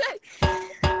did you say?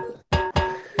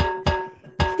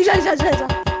 He's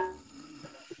out.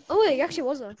 Oh wait, he actually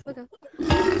was there. Okay.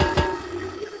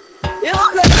 You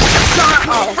look like a star.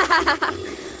 Oh.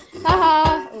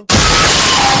 Haha.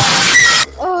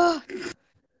 Oh.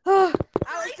 I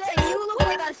was saying, you look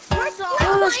like a Swiss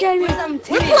Oh, that's scary. with some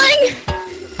titties. We're playing!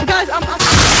 Guys, I'm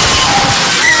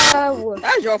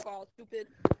that was your fault, stupid.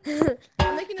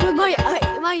 I'm making But my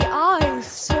eyes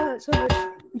so much.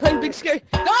 I'm playing Big Scary.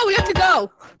 No, we have to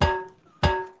go!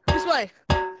 This way.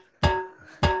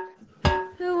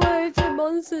 No way, it's a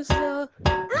monster now.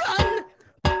 Run!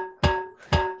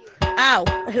 Ow,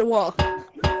 I hit a wall.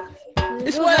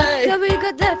 This way! No, but you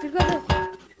got that.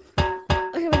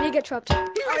 Okay, we need to get trapped.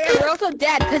 Oh yeah, we're also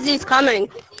dead because he's coming.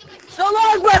 So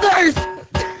long, brothers!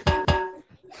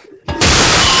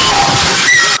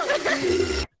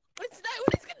 What's that?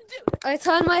 What is he gonna do? I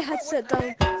turned my headset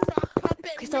down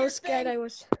because I was scared. I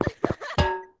was.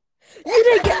 You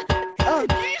didn't get. Oh.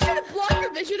 You should have blocked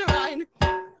your vision of mine.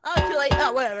 Oh, too late.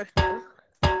 Oh, whatever.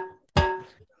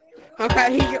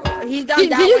 Okay, he's down.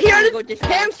 Did you hear it?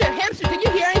 Hamster, did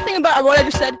you hear anything about what I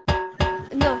just said?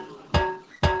 No.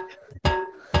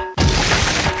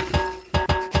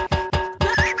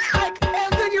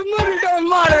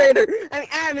 Moderator.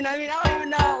 I mean, I don't even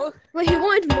know. Wait, he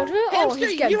wanted moderator? Oh,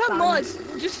 he's getting you have banned. mods.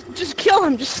 Just kill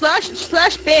him. Just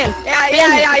slash ban.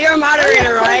 Yeah. You're a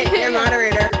moderator, right? You're a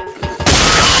moderator.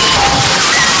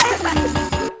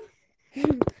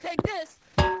 Take this.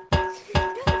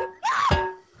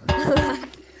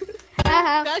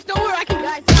 Guys, don't worry.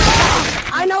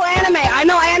 I know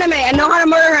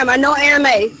I know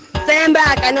anime. Stand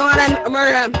back. I know how to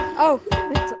murder him. Oh.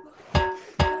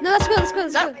 No, let's go. Let's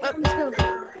go.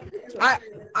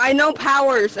 I know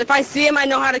powers. If I see him, I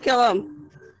know how to kill him.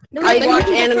 No, I wait, watch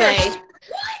you can go anime. first.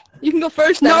 You can go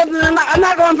first now. No, I'm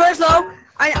not going first though.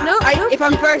 No. If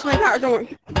I'm first, my powers don't work.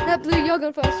 No, Blue, you're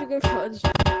going first. You go first.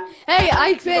 Hey,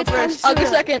 I create First. I'll go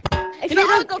second. If You know,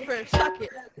 I'll go first. Suck it.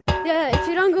 Yeah, if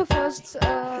you don't go first,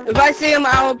 If I see him,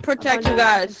 I will protect you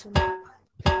guys.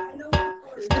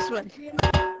 This way.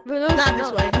 Not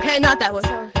this way. Okay, not that way.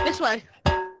 Sorry. This way.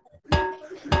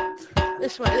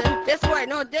 This way. Then this way.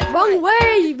 No, this Wrong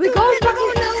way. We're going back.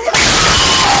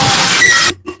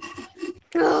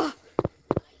 Ugh.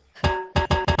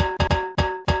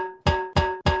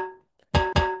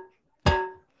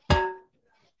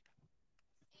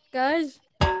 Guys.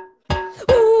 Ooh,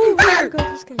 oh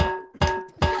God, this game.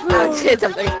 I did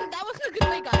something. That was a good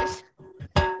play, guys.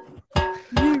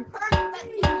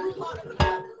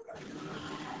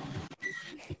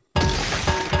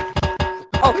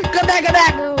 Oh, go back.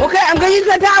 No. Okay, I'm gonna use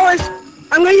my powers.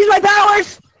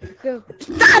 Go.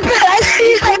 Stop it! I should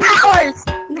use my powers.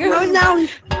 Go. No.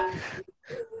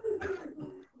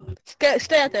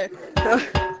 Stay out there.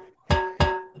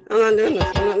 I'm not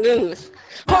doing this.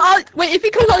 Well, wait. If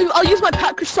he comes, I'll use my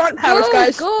croissant powers,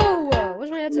 guys. Go. Where's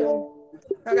my headset?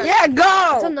 Okay. Yeah,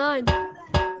 go. It's on 9.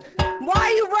 Why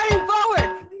are you running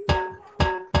forward?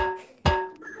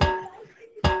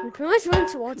 We pretty much run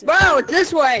towards it. Bro, it's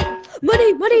this way.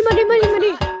 Money.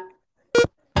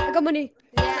 I got money.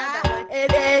 Yeah,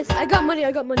 it is. I got money.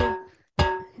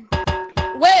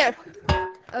 Where?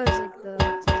 I was like the.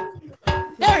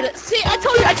 There it is. See, I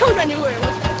told you I knew where it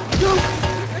was.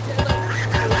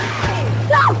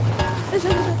 No. This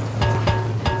way.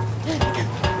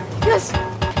 Yes.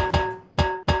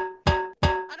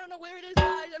 I don't know where it is,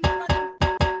 guys. I'm not running.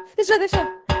 This way.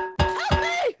 Help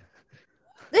me!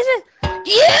 This way.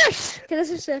 Yes! Okay, this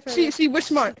is safer. See, we're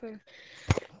smart. Safer.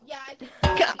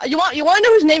 You want to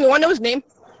know his name?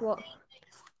 What?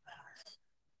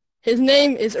 His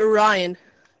name is Orion.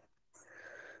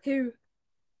 Who?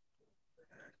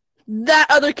 That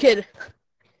other kid.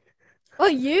 Oh,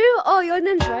 you? Oh, your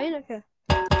name's Ryan? Okay.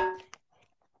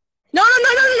 No,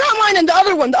 not mine. And the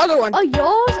other one. Oh,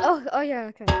 yours? Oh, yeah,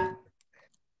 okay.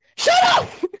 Shut up!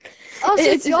 Oh, so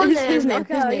it's your his name. name.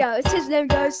 Okay, His name. yeah, it's his name,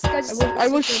 guys. I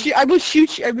will shoot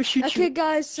you. Okay,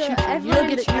 guys, so Shoot you. everyone You don't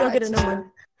get it. You don't get it. No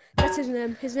more. That's his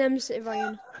name. His name's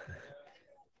Ryan.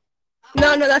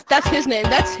 No, that's his name.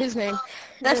 That's his name.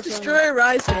 That's That's Destroyer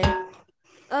Rye's name.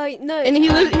 No. And he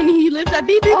lives at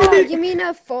beep. Oh, you mean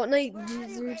a Fortnite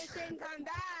dude?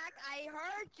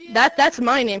 That's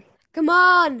my name. Come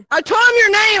on! I told him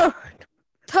your name.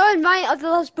 Turn right at the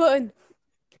last button.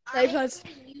 There it goes.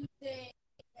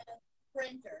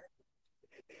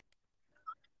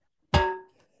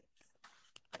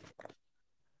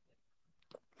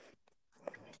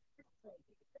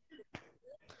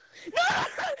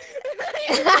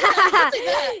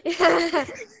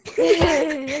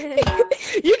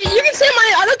 You can say my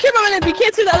name. I don't care about my name. You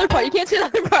can't say the other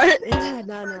part.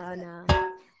 No.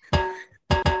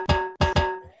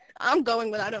 I'm going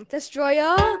without him.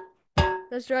 Destroyer. I'm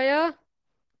going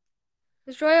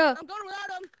without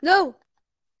him. No.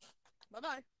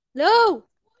 Bye-bye. No.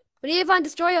 We need to find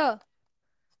Destroyer.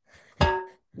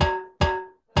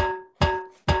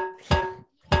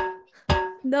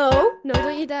 No,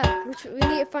 don't eat that. We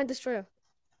need to find Destroyer.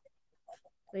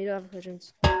 No, you don't have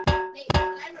pigeons.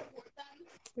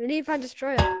 We need to find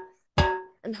Destroyer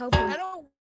and help him. I don't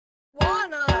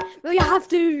wanna. No, you have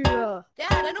to. Dad,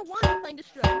 I don't want to play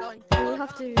Destroyer. I'm going. You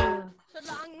have to. So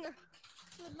long.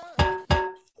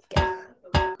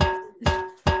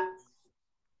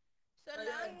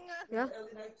 Yeah?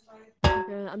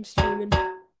 Okay, I'm streaming.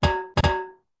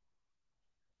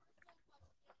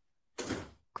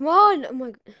 Come on! Oh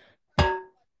my...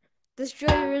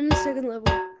 Destroyer in the second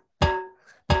level.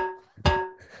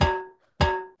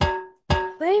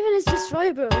 Where even is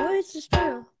Destroyer, bro? Where is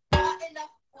Destroyer?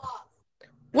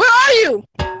 Where are you?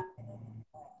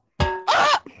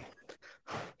 Ah!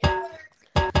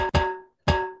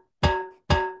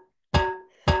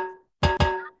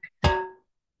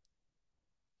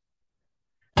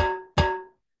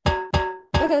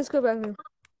 Okay, let's go back here.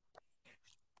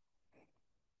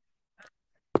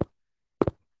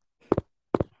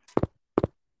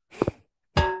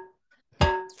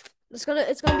 It's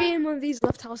gonna be in one of these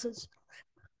left houses.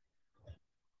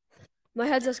 My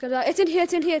head's just gonna die. It's in here.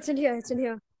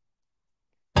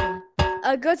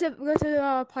 Go to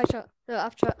pie chat.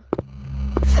 App chat.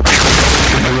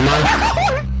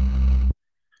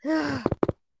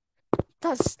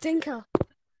 That stinker.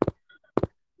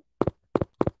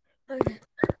 Okay.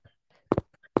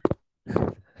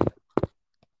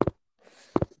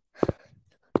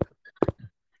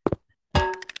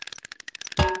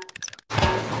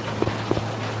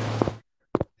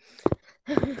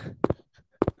 I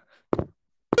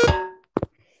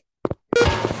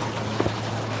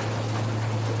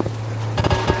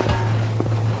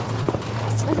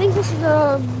think this is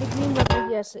the green level.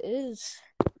 Yes, it is.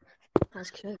 That's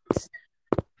correct.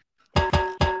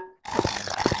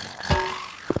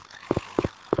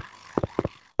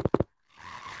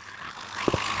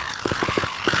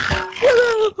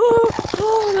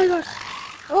 Oh my god!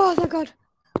 Oh thank god!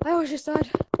 I almost just died.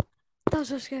 That was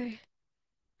so scary.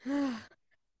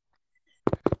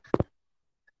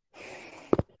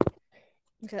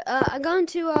 Okay, I'm going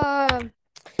to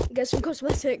get some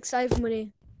cosmetics. I have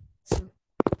money. So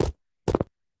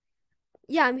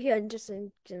yeah, I'm here. Just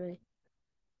in Germany.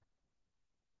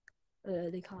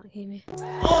 They can't hear me. Oh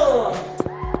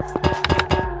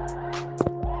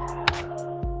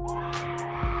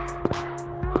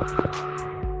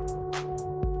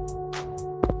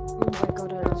my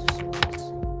god, I was just so nice.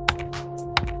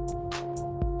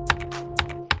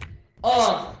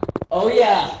 Oh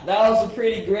yeah, that was a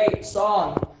pretty great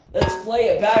song. Let's play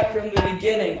it back from the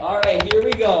beginning. Alright, here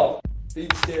we go.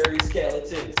 Big scary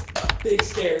skeletons. Big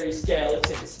scary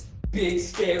skeletons. Big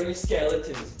scary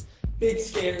skeletons. Big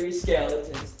scary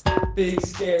skeletons. Big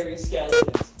scary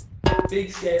skeletons.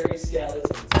 Big scary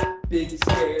skeletons. Big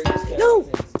scary skeletons. No!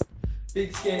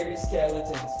 Big scary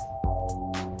skeletons.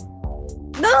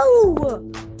 No!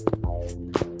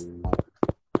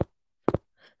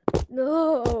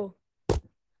 No!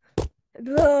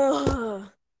 No!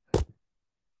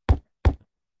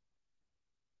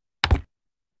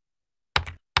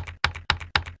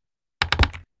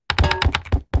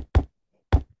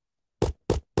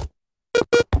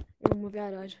 Oh my god,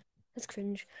 I died. That's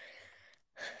cringe.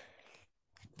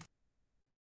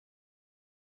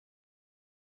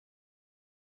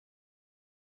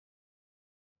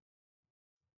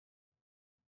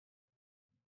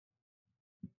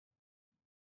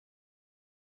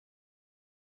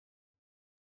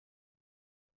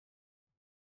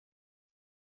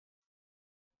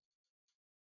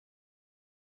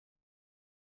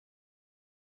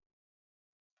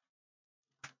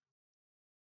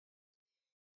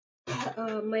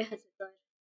 My headset died.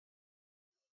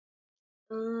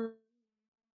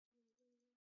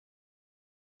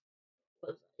 What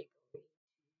was I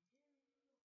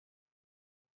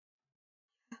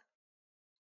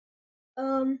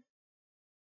going?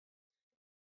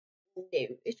 No,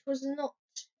 it was not.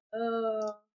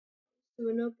 To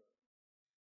another.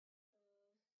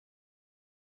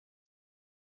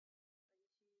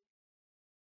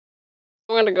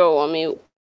 I'm gonna go on mute.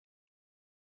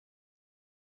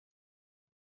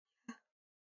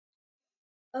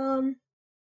 No,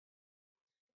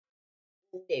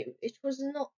 it was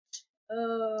not.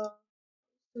 To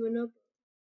another.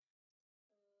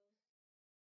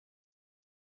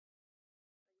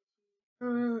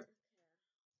 I'm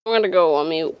gonna go on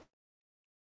mute.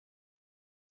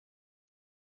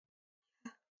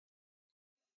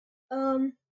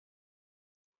 No,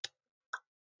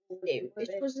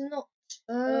 it was not.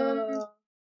 To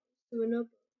another.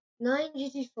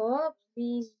 9GT4,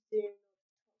 please do.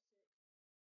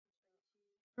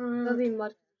 That'll be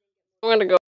mud. I'm gonna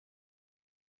go.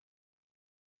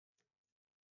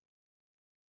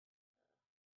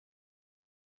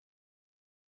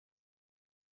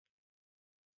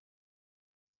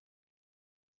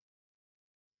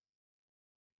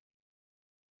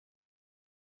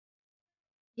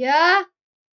 Yeah?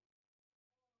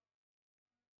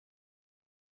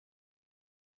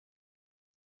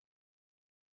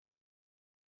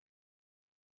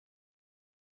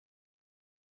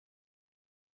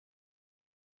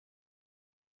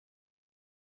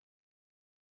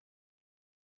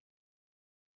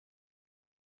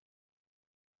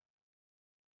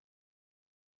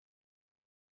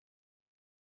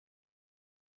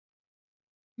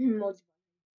 Mud.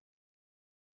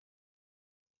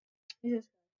 Jesus.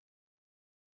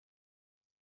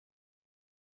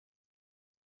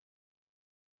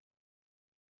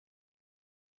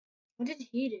 What did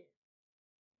he do?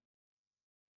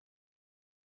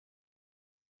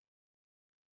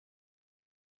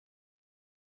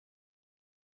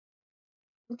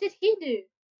 What did he do?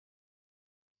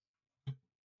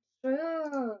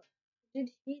 What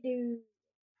did he do?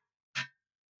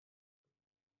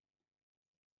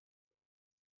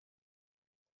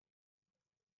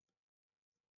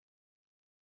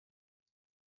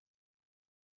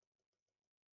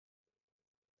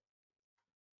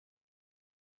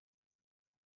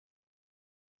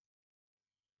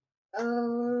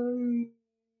 Um.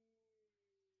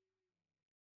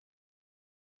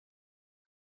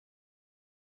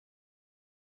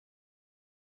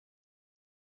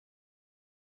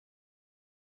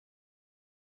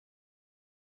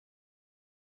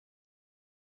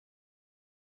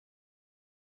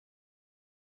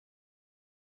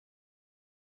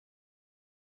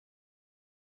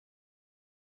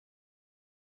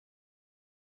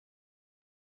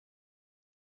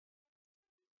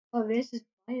 Oh, this is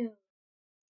fire.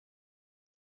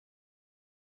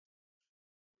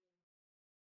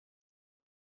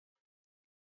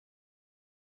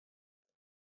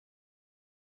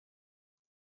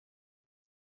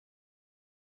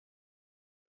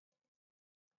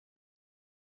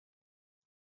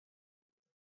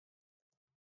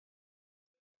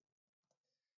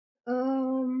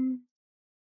 Um,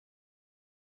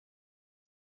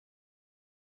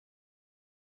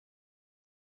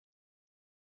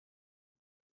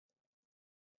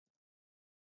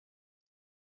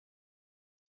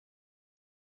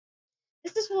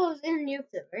 this is what was in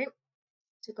Newton, right?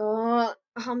 To go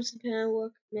a hamster can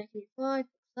work, making it fly,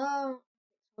 so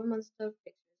one monster,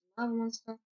 fix another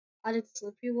monster, added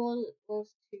slippery walls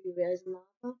to raise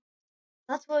lava.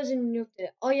 That's what was in Newton.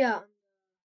 Oh yeah,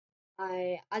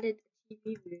 I added a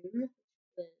TV room, which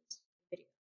was video.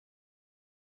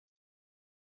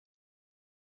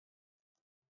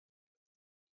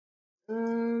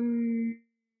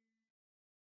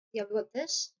 Yeah, we got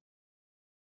this.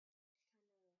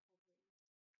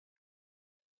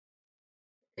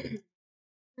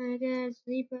 I can't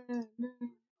sleep at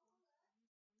night.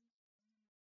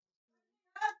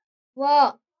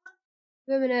 What?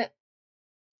 Wait a minute.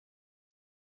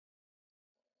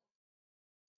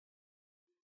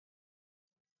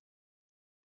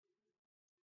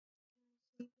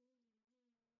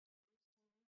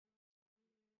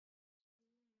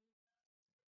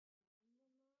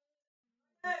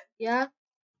 Yeah?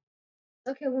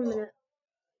 Okay, 1 minute.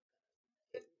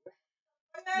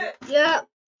 Yeah.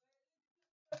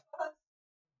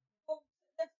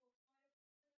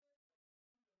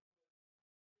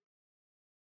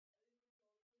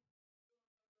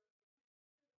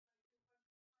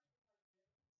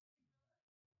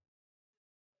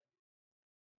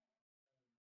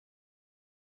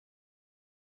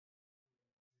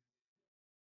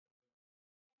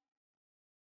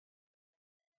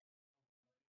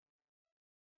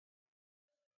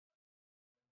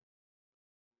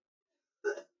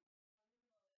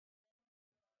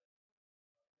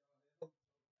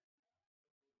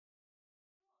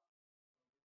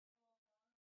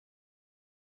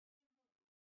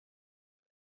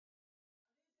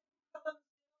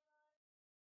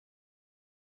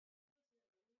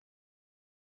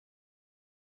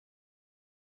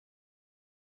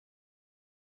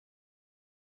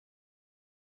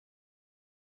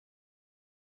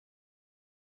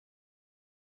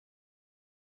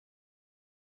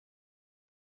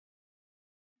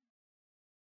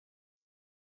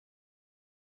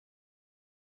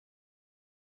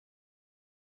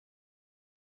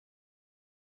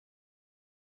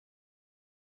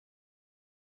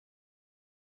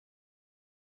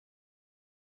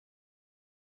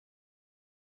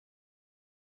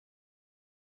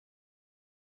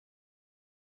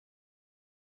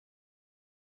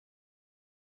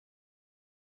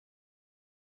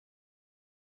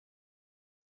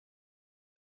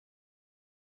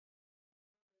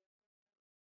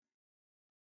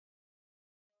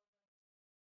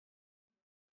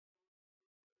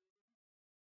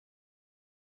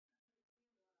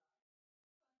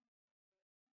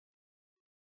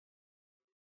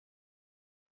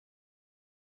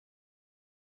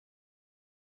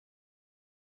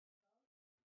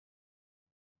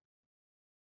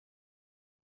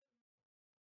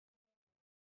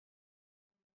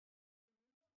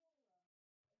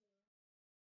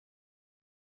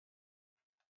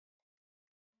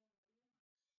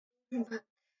 This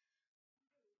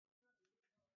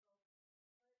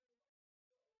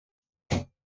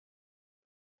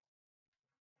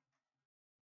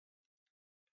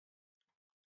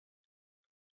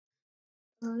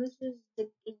is the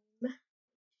game.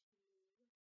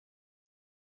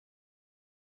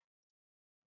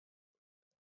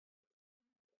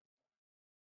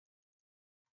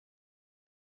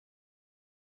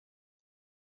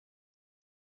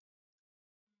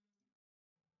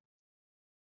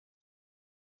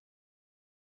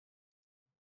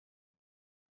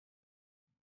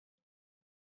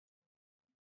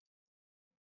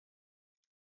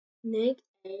 Make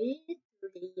a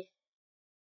 3.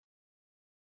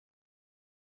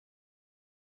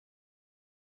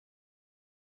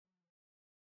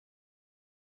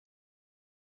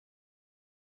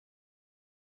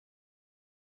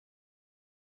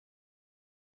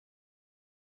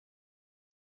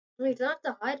 Wait, do I have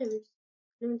to hide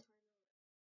him?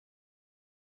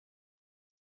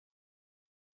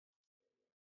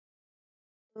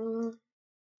 Uh,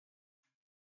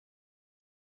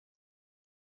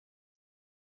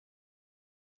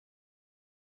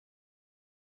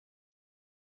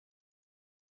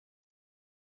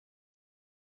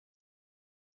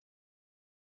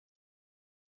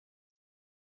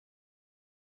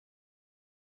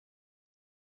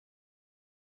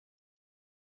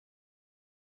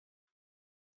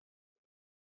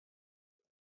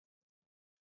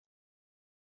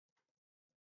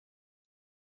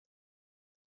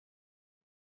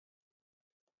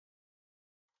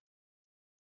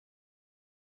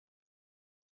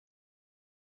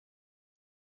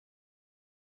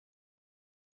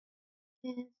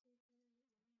 You.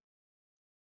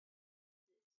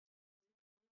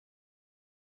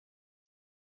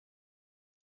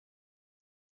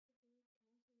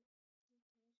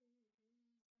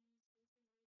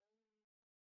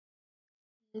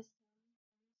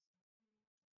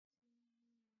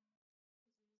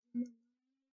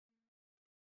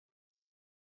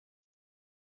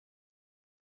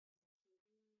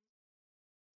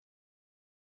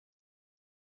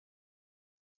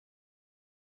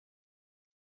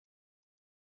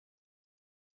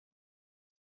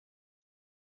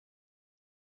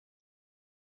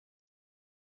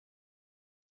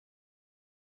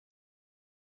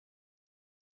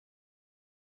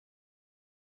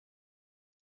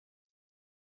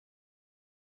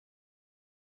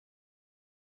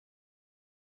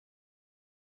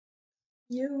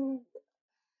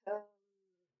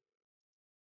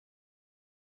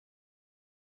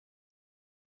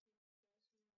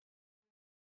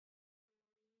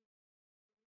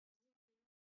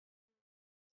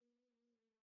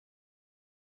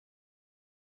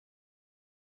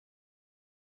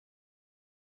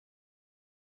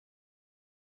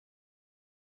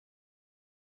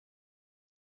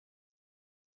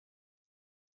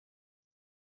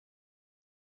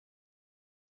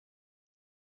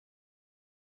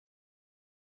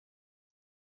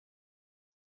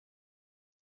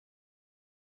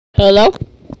 Hello?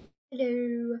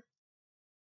 Hello.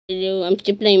 Hello, I'm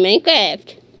still playing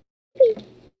Minecraft.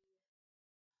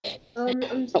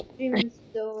 I'm streaming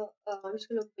still. I'm just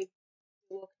gonna like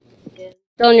walk again.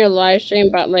 Still on your live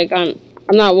stream, but like I'm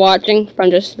not watching, but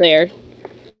I'm just there.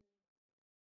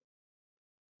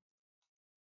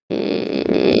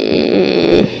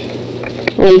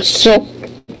 I'm so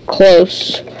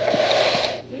close.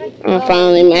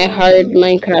 Finally, my hard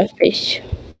Minecraft face.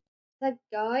 That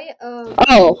guy,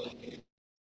 Oh,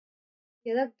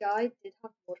 yeah, that guy did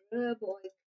have water, but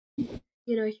like,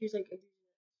 he was like,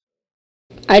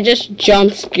 I just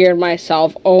jump scared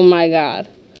myself. Oh my god.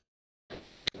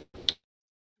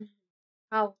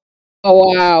 how,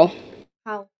 Oh wow.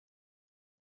 how?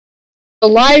 The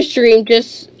live stream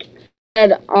just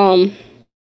said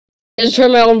just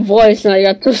heard my own voice and I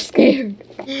got so scared.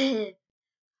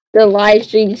 The live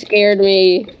stream scared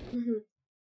me.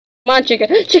 Come on, chicken.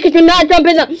 Chicken, do not jump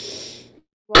in the.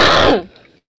 Ah!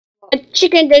 A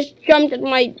chicken just jumped in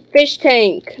my fish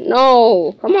tank.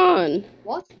 No, come on.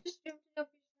 What? Just jumped up.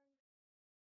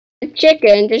 A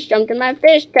chicken just jumped in my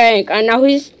fish tank. I know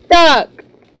he's stuck.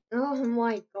 Oh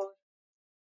my god.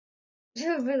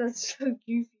 That's so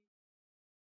goofy.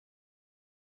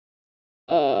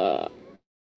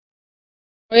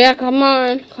 Oh yeah, come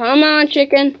on,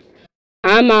 chicken.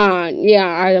 Come on. Yeah,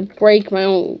 I break my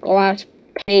own glass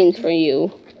panes for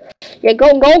you. Yeah, go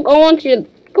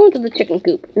into the chicken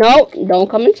coop. No, don't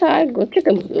come inside. Go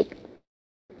chicken coop.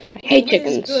 I hate What is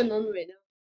chickens. going on right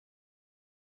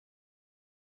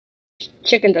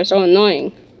Chickens are so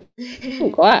annoying. now?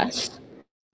 Glass.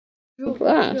 Bro,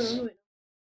 Glass. what's going on right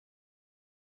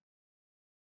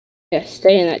Yeah,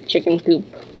 stay in that chicken coop.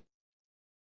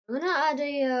 now? I'm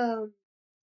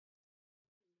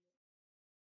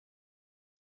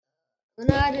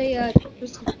gonna add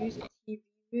just to use a TV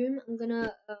room. I'm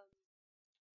gonna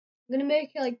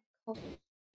make it like coffee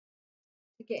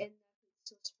to get in there.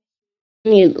 So I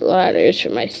need ladders for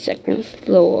my second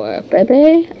floor,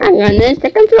 baby. I'm on the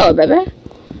second floor, baby.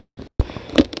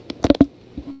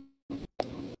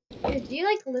 do you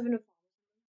like live in a farm?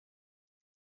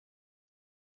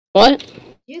 What?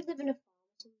 Do you live in a farm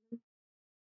or something?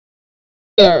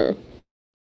 Sure.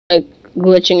 Like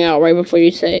glitching out right before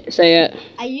you say it.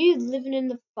 Are you living in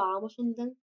the farm or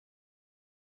something?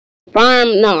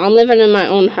 Farm? No, I'm living in my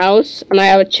own house, and I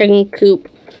have a chicken coop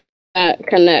that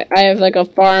connect. I have like a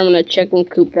farm and a chicken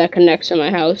coop that connects to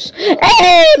my house.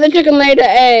 Hey, the chicken laid an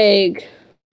egg.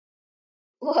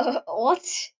 What?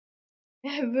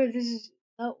 Bro, this is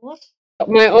what?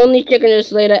 My only chicken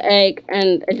just laid an egg,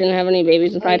 and it didn't have any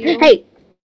babies inside. you Hey,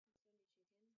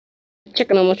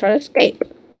 chicken almost tried to escape.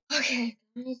 Okay.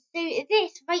 So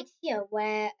this right here,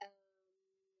 where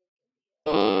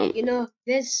Um,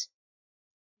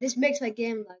 this makes my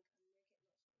game like.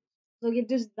 Look, it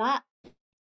does that.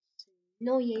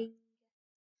 Annoying.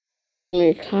 let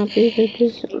me copy the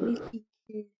design.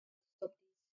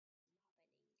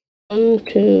 1,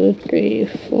 2, 3,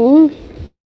 4.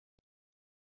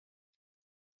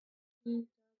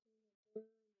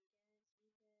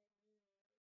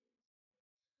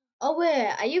 Oh wait,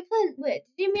 are you playing? Wait,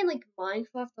 did you mean like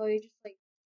Minecraft or are you just like?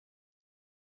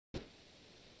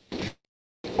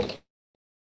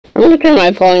 I'm gonna turn my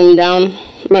volume down,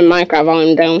 my Minecraft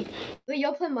volume down. Wait,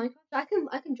 you're playing Minecraft?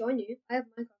 I can join you. I have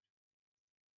Minecraft.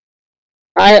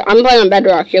 I'm playing on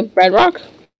Bedrock. You have Bedrock?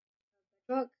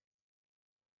 Bedrock.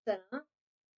 Center.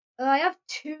 I have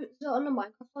two. So on the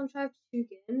Minecraft launcher, I have two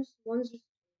games. One's just.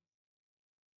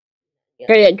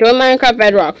 Okay, yeah, join Minecraft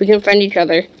Bedrock. We can friend each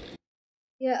other.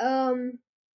 Yeah.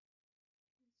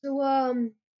 So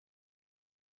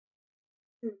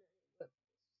hmm.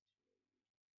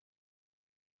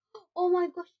 Oh my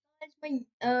gosh, guys,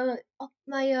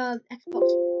 my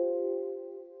Xbox.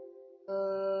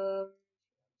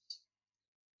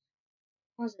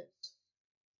 What's it?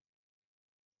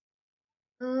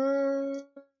 Um.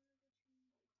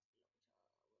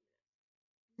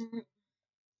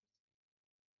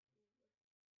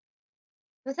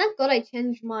 But thank God I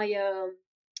changed my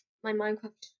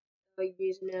Minecraft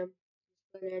username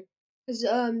because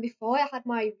before I had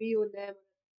my real name.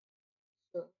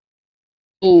 So,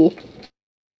 Ooh.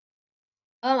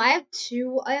 I have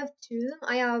two. I have two of them.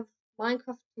 I have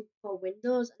Minecraft for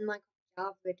Windows and Minecraft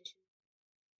Java edition.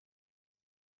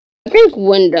 I think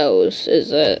Windows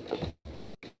is it.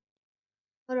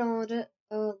 Hold on, hold it.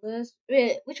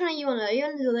 Wait, which one are you on? Are you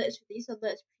on the latest release or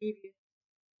latest preview?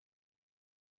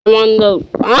 I'm on the.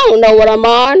 I don't know what I'm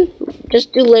on.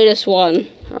 Just do latest one.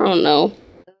 I don't know.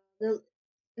 The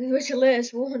which the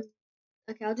latest one?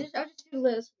 Okay, I'll just do the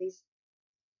latest release.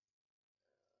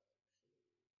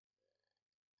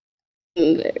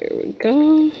 There we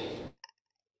go.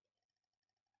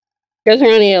 Guess I'm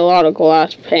gonna need a lot of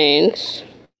glass panes.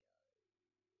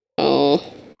 Oh,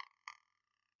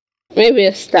 maybe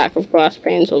a stack of glass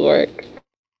panes will work.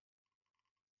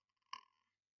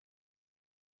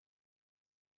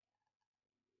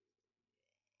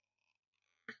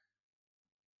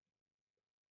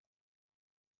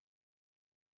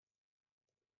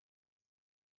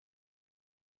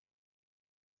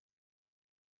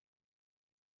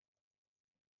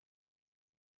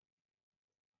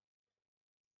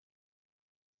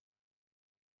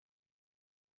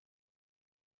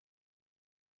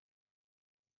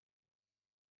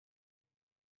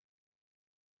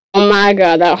 Oh my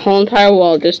god, that whole entire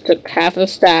wall just took half a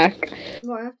stack.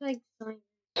 No, I have to like sign.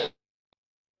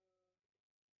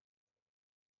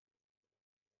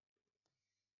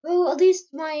 Well, at least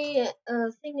my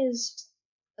thing is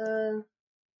uh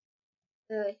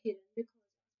hidden because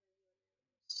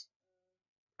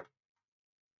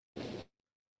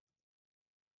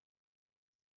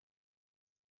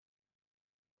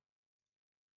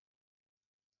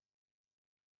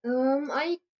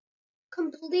I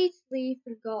completely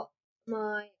forgot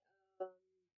my um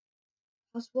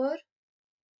password.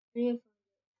 Yeah.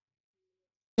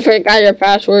 I forgot your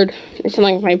password. It's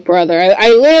like my brother. I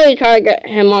literally tried to get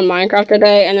him on Minecraft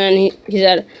today, and then he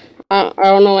said, I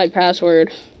don't know my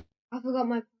password. I forgot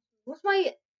my. What's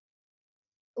my?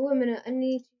 Wait a minute. I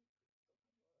need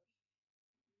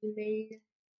to make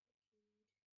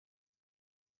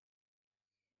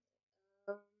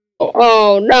um,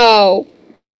 Oh no!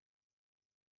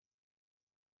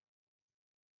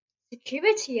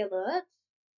 security alert.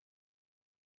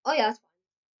 Oh yeah, that's fine.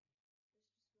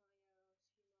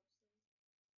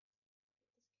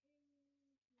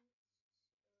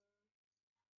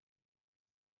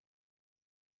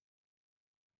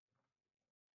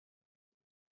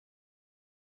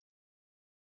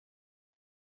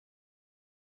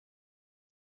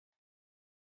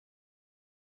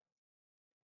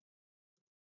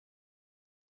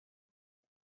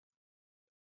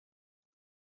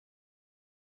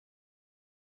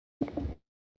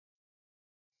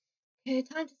 Okay,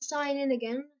 time to sign in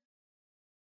again.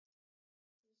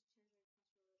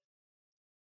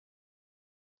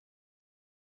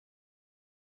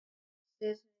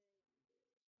 This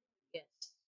yes.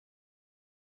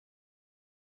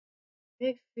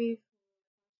 Big free.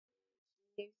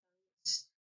 I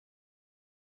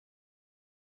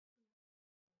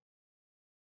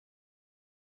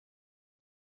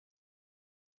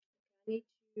need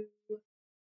to.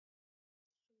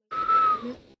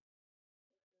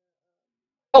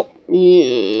 Oh,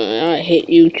 I hate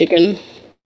you, chicken.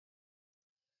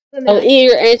 Wait a I'll minute. eat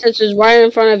your ancestors right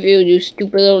in front of you, you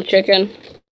stupid little chicken.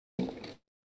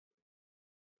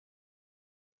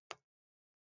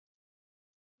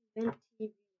 Event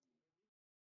TV.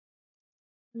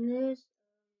 This.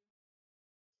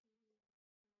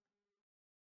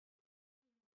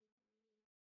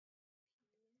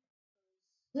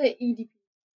 The EDP.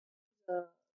 The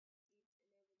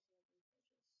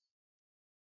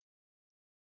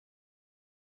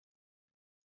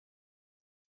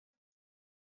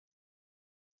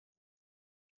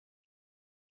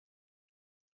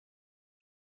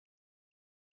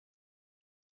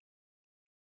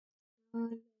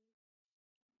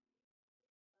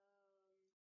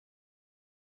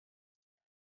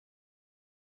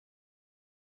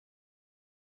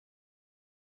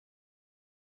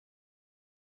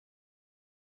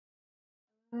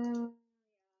Good.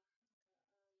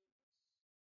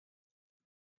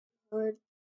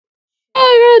 Oh,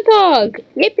 I got a dog.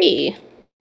 Yippee. You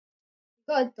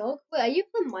got a dog? Wait, are you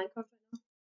playing Minecraft right now?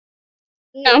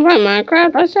 Yeah, I'm playing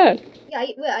Minecraft. I said. Yeah,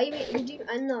 wait, are you,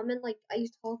 I know, I meant like, are you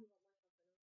talking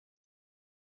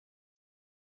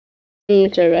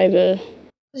Survivor.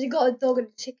 because you got a dog and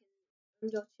a chicken.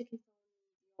 And your chicken.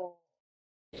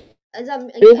 Is that,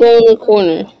 You go in the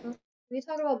corner. Are you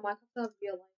talking about Minecraft or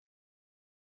real life?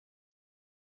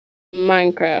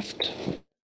 Minecraft.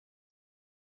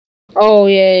 Oh,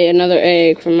 yay, another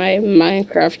egg for my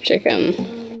Minecraft chicken.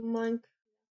 Minecraft.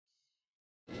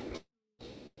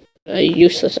 A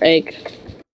useless egg.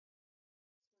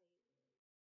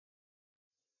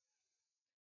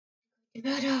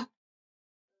 Better.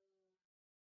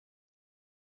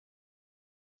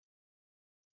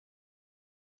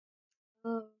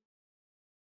 Profile.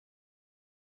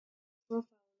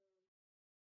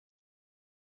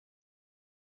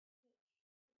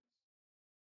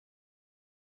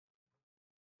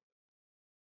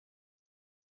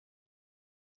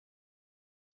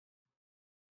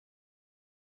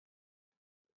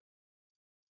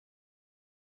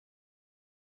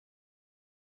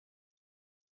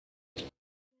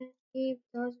 Keep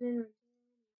doesn't.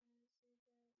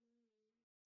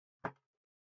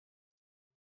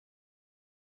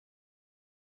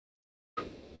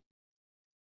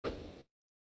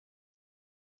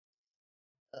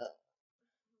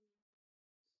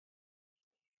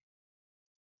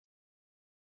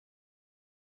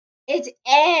 It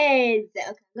is. Okay,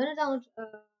 I'm gonna download.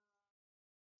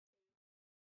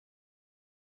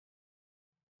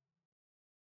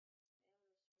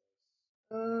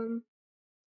 Um,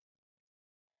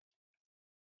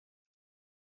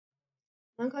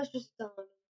 Minecraft's just downloading.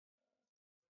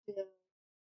 Yeah.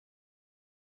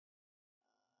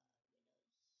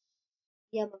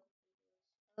 Yeah,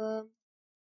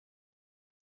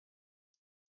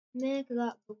 make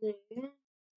that blue.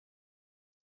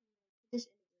 This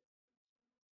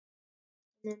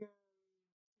and then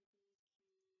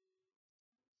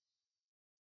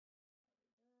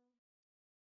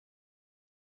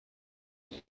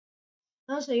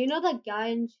also, you know that guy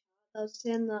in chat that was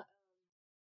saying that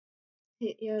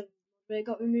yeah, it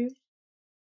got removed.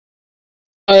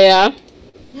 Oh, yeah?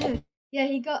 Yeah,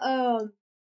 he got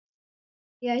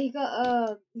yeah, he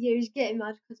got yeah, he's getting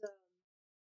mad because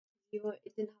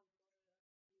it didn't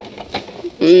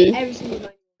have every single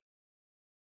night.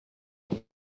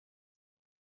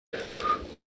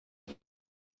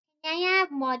 Can I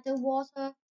have mother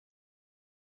water?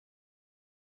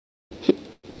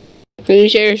 Can you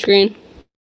share your screen?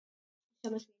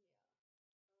 So much.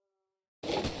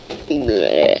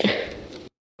 Bleh.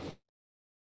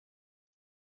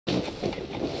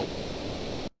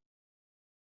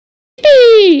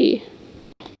 Yippee!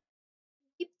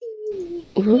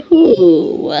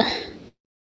 Ooh.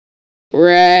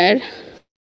 Red.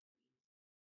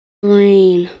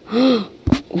 Green.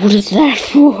 What is that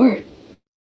for?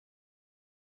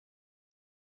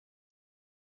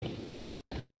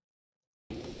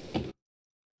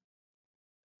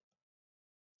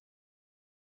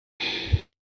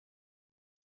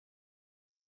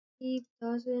 He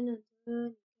doesn't.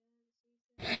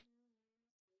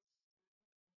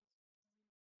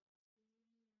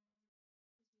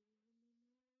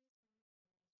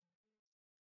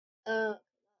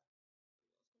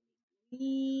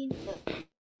 Green.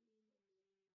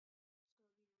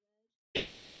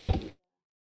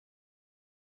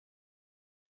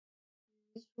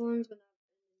 This one's gonna have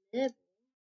a nib.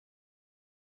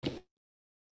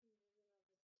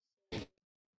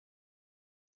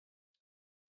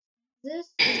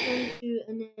 This is going to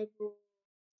enable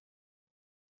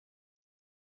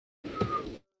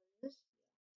this.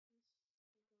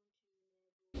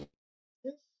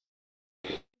 This.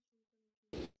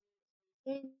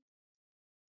 Thing.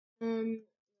 And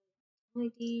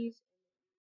like these.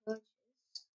 Purchase.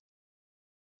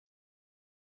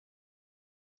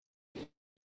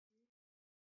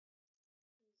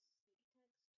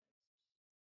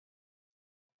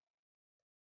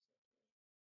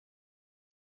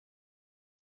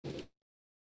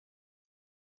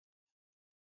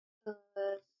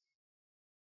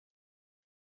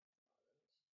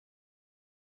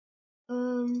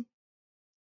 I'm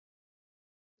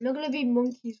not gonna be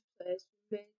monkeys first.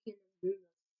 Making a move.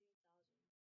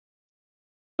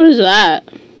 What is that?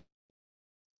 Does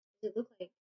it look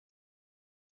like?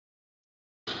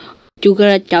 You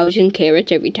get 1,000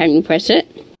 carrots every time you press it?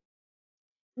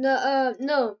 No,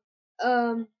 no.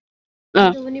 Oh,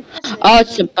 So when you press it, oh,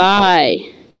 it's a buy.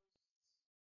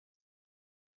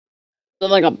 Is it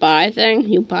like a buy thing?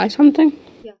 You buy something?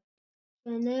 Yeah.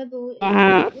 Enable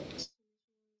Uh-huh.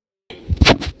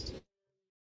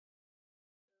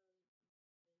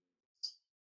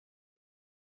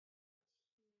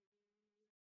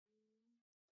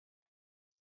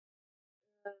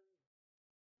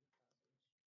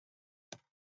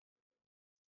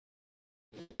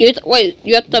 Wait,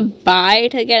 you have to buy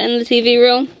to get in the TV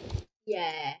room?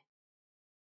 Yeah.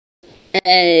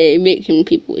 Hey, making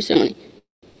people waste money.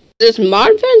 Is this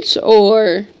mod vents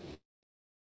or?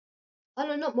 Oh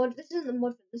no, not mod. This isn't the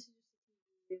mod. This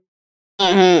is.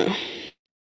 Uh-huh.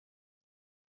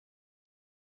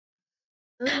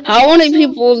 There's How many also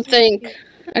people think?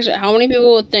 Actually, how many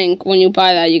people would think when you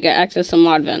buy that you get access to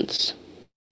mod vents?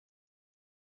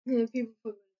 Yeah, people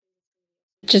put.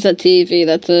 Just a TV.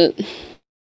 That's it.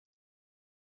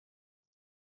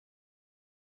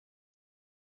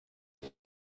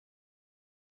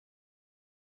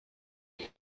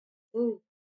 Ooh.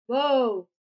 Whoa.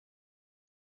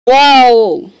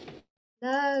 Whoa!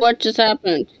 Lag. What just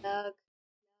happened? Lag.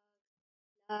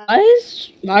 Lag.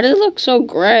 Why does it look so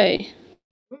gray?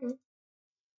 Mhm.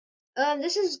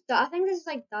 This is. I think this is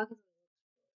like darker.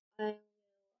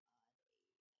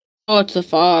 Oh, it's the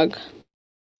fog.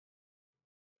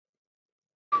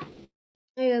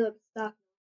 Yeah, look, it's dark.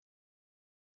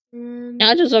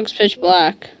 Now it just looks pitch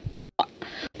black.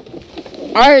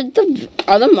 Are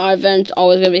the mod vents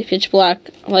always gonna be pitch black?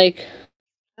 Like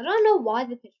I don't know why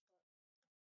the picture.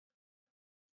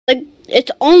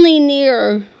 it's only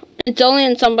near. It's only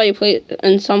in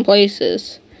in some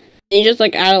places. You just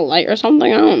like add a light or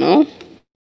something. I don't know.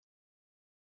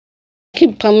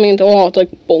 Keep pumping into the wall. It's like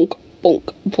bonk, bonk,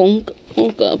 bonk,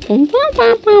 bonk, bonk,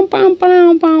 bonk, bonk, bonk,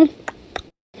 bonk, bonk.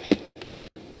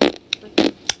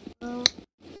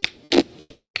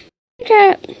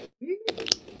 Cat.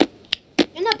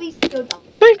 You're not be so dumb.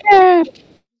 My cat.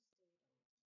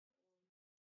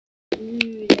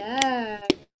 Ooh, yeah.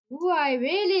 Ooh, I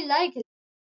really like it.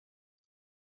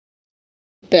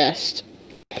 Best.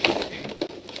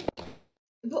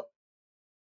 But,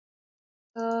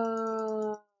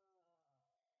 I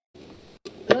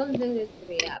don't think this will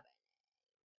be happening.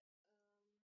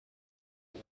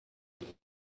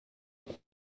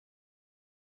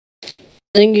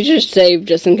 I think you should save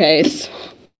just in case.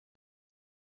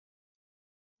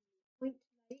 Point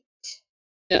light.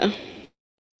 Yeah.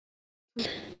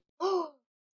 Oh,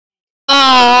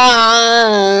 Ah.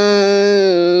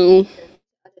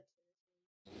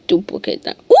 Duplicate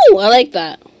that. Ooh, I like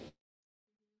that.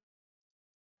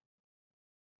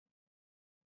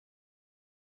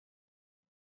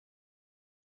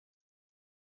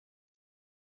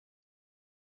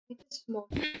 make it small.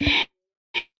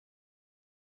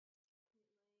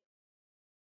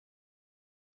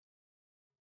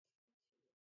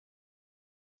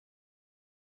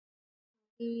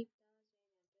 Oh,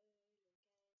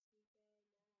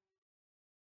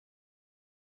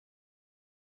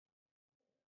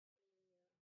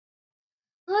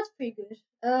 that's pretty good.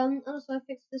 Also I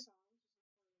fixed this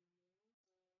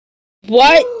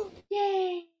What? on.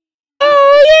 Yay!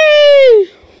 Oh,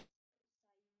 yay!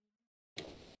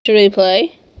 Should we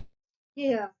play?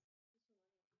 Yeah.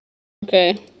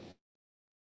 Okay.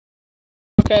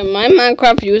 Okay, my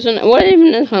Minecraft username. What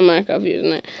even is my Minecraft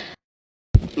username?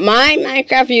 My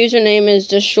Minecraft username is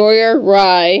Destroyer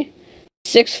Rye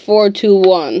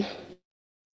 6421.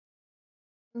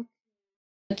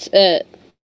 That's it.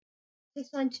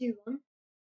 6921.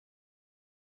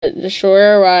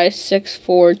 Destroyer Rye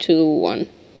 6421.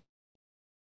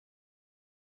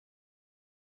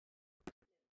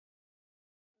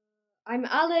 I'm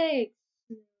Alex.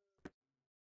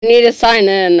 You need to sign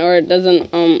in, or it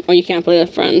doesn't. Or you can't play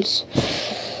with friends.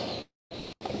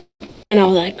 And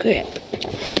all that crap.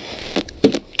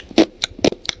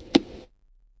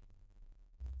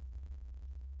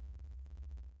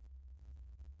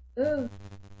 Oh.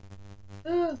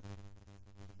 Oh.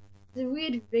 There's a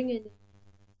weird ring in it.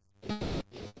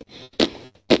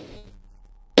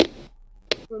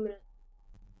 Wait a minute.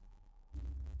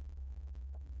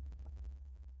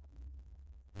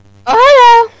 Oh,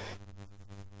 hello.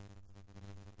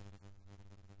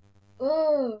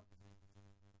 Oh.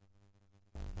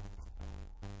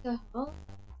 The hell?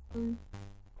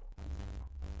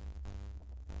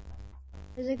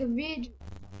 There's like a weird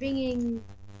ringing.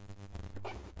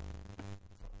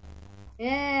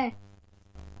 Yeah.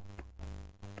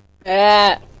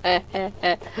 Ah.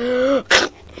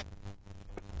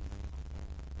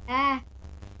 Ah.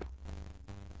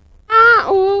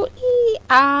 Ah, ooh, ee, It's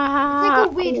ah.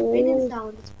 like a weird ringing Ooh.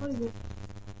 sound. It's horrible.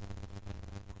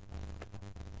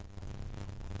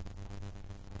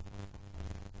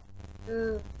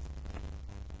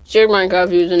 What's your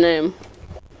Minecraft username?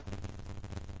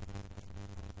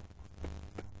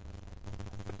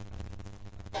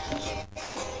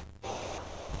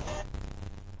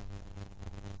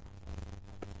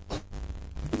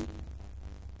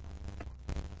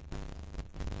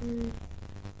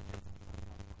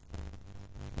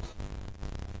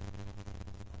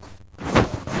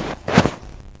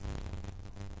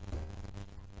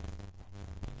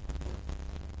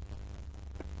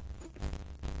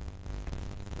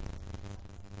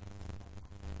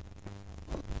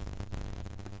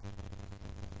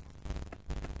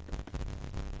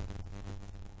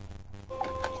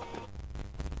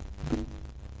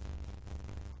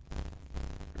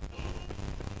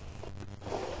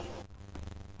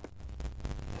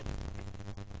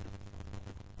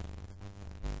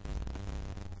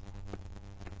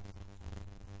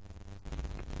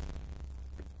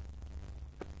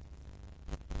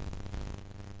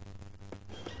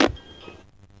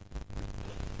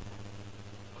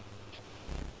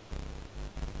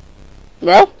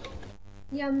 Bro?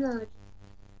 Yeah, I'm not.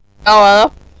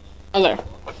 Oh, hello? Okay.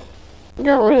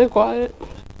 You're really quiet.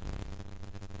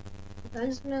 I'm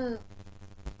just gonna.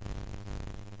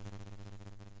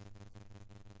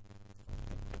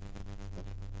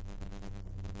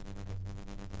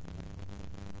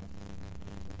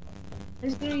 I'm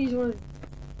just gonna use one.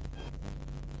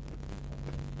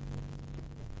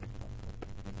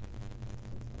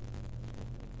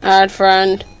 Add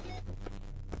friend.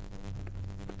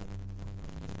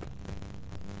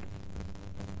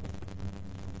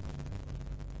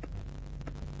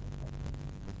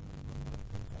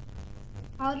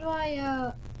 How do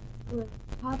I wait,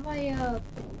 how do I add?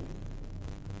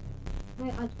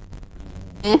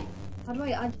 Hmm? How do I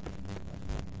add?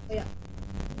 Oh yeah.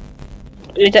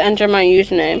 You need to enter my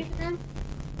username. Username?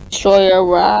 Destroyer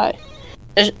Rye.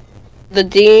 There's the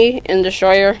D in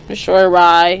Destroyer, Destroyer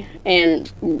Rye,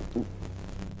 and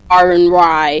R and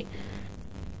Rye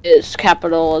is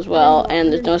capital as well,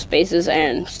 and there's no spaces,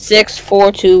 and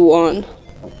 6421.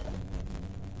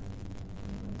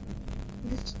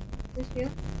 This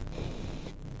here?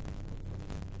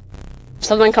 If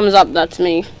something comes up, that's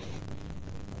me.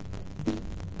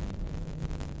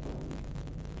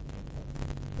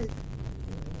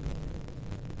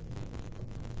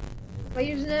 My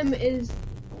username is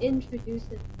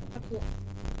introducing.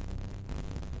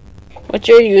 What's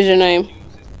your username?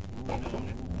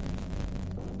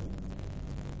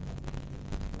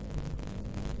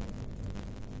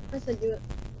 I said do it.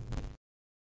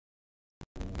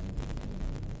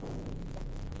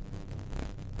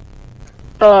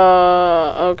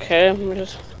 Okay, let me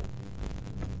just...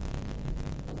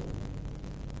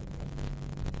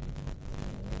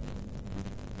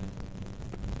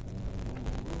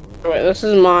 Wait, this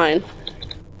is mine.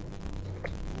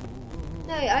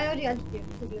 No, I already added you.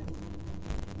 So do it.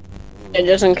 Yeah,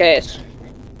 just in case.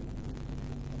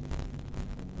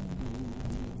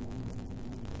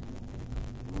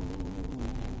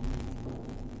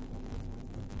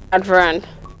 Add friend.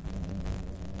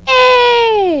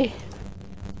 Hey!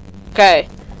 Okay,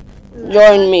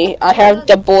 join me. I have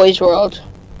the boys' world.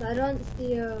 I don't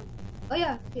see oh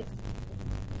yeah, see it.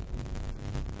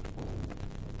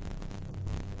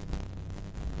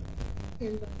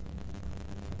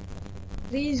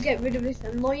 Please get rid of this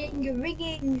annoying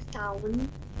ringing sound.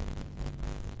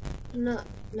 No,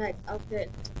 next update.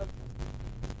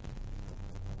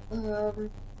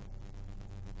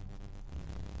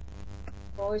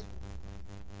 Boys,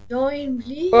 join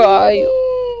please. Where are you?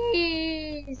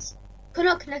 Could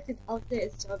not connected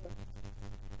update server.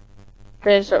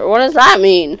 Okay, so what does that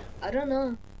mean? I don't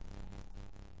know.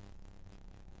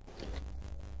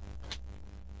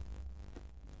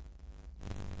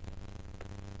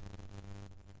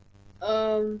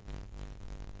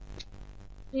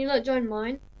 Can you not join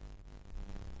mine?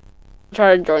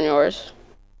 Try to join yours.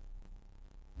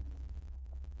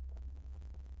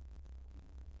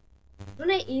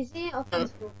 Isn't it easy or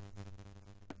peaceful?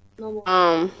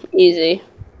 Normal. Easy.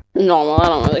 Normal, I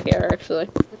don't really care actually.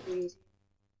 Easy.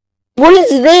 What is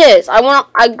this? I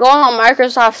go on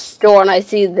Microsoft Store and I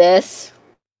see this.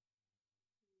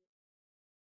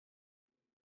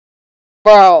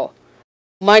 Bro,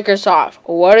 Microsoft,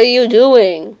 what are you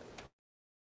doing?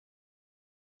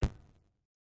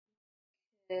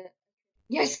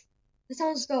 Yes! The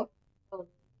sound stopped.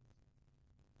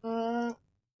 Oh.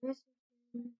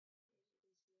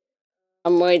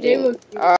 I'm waiting.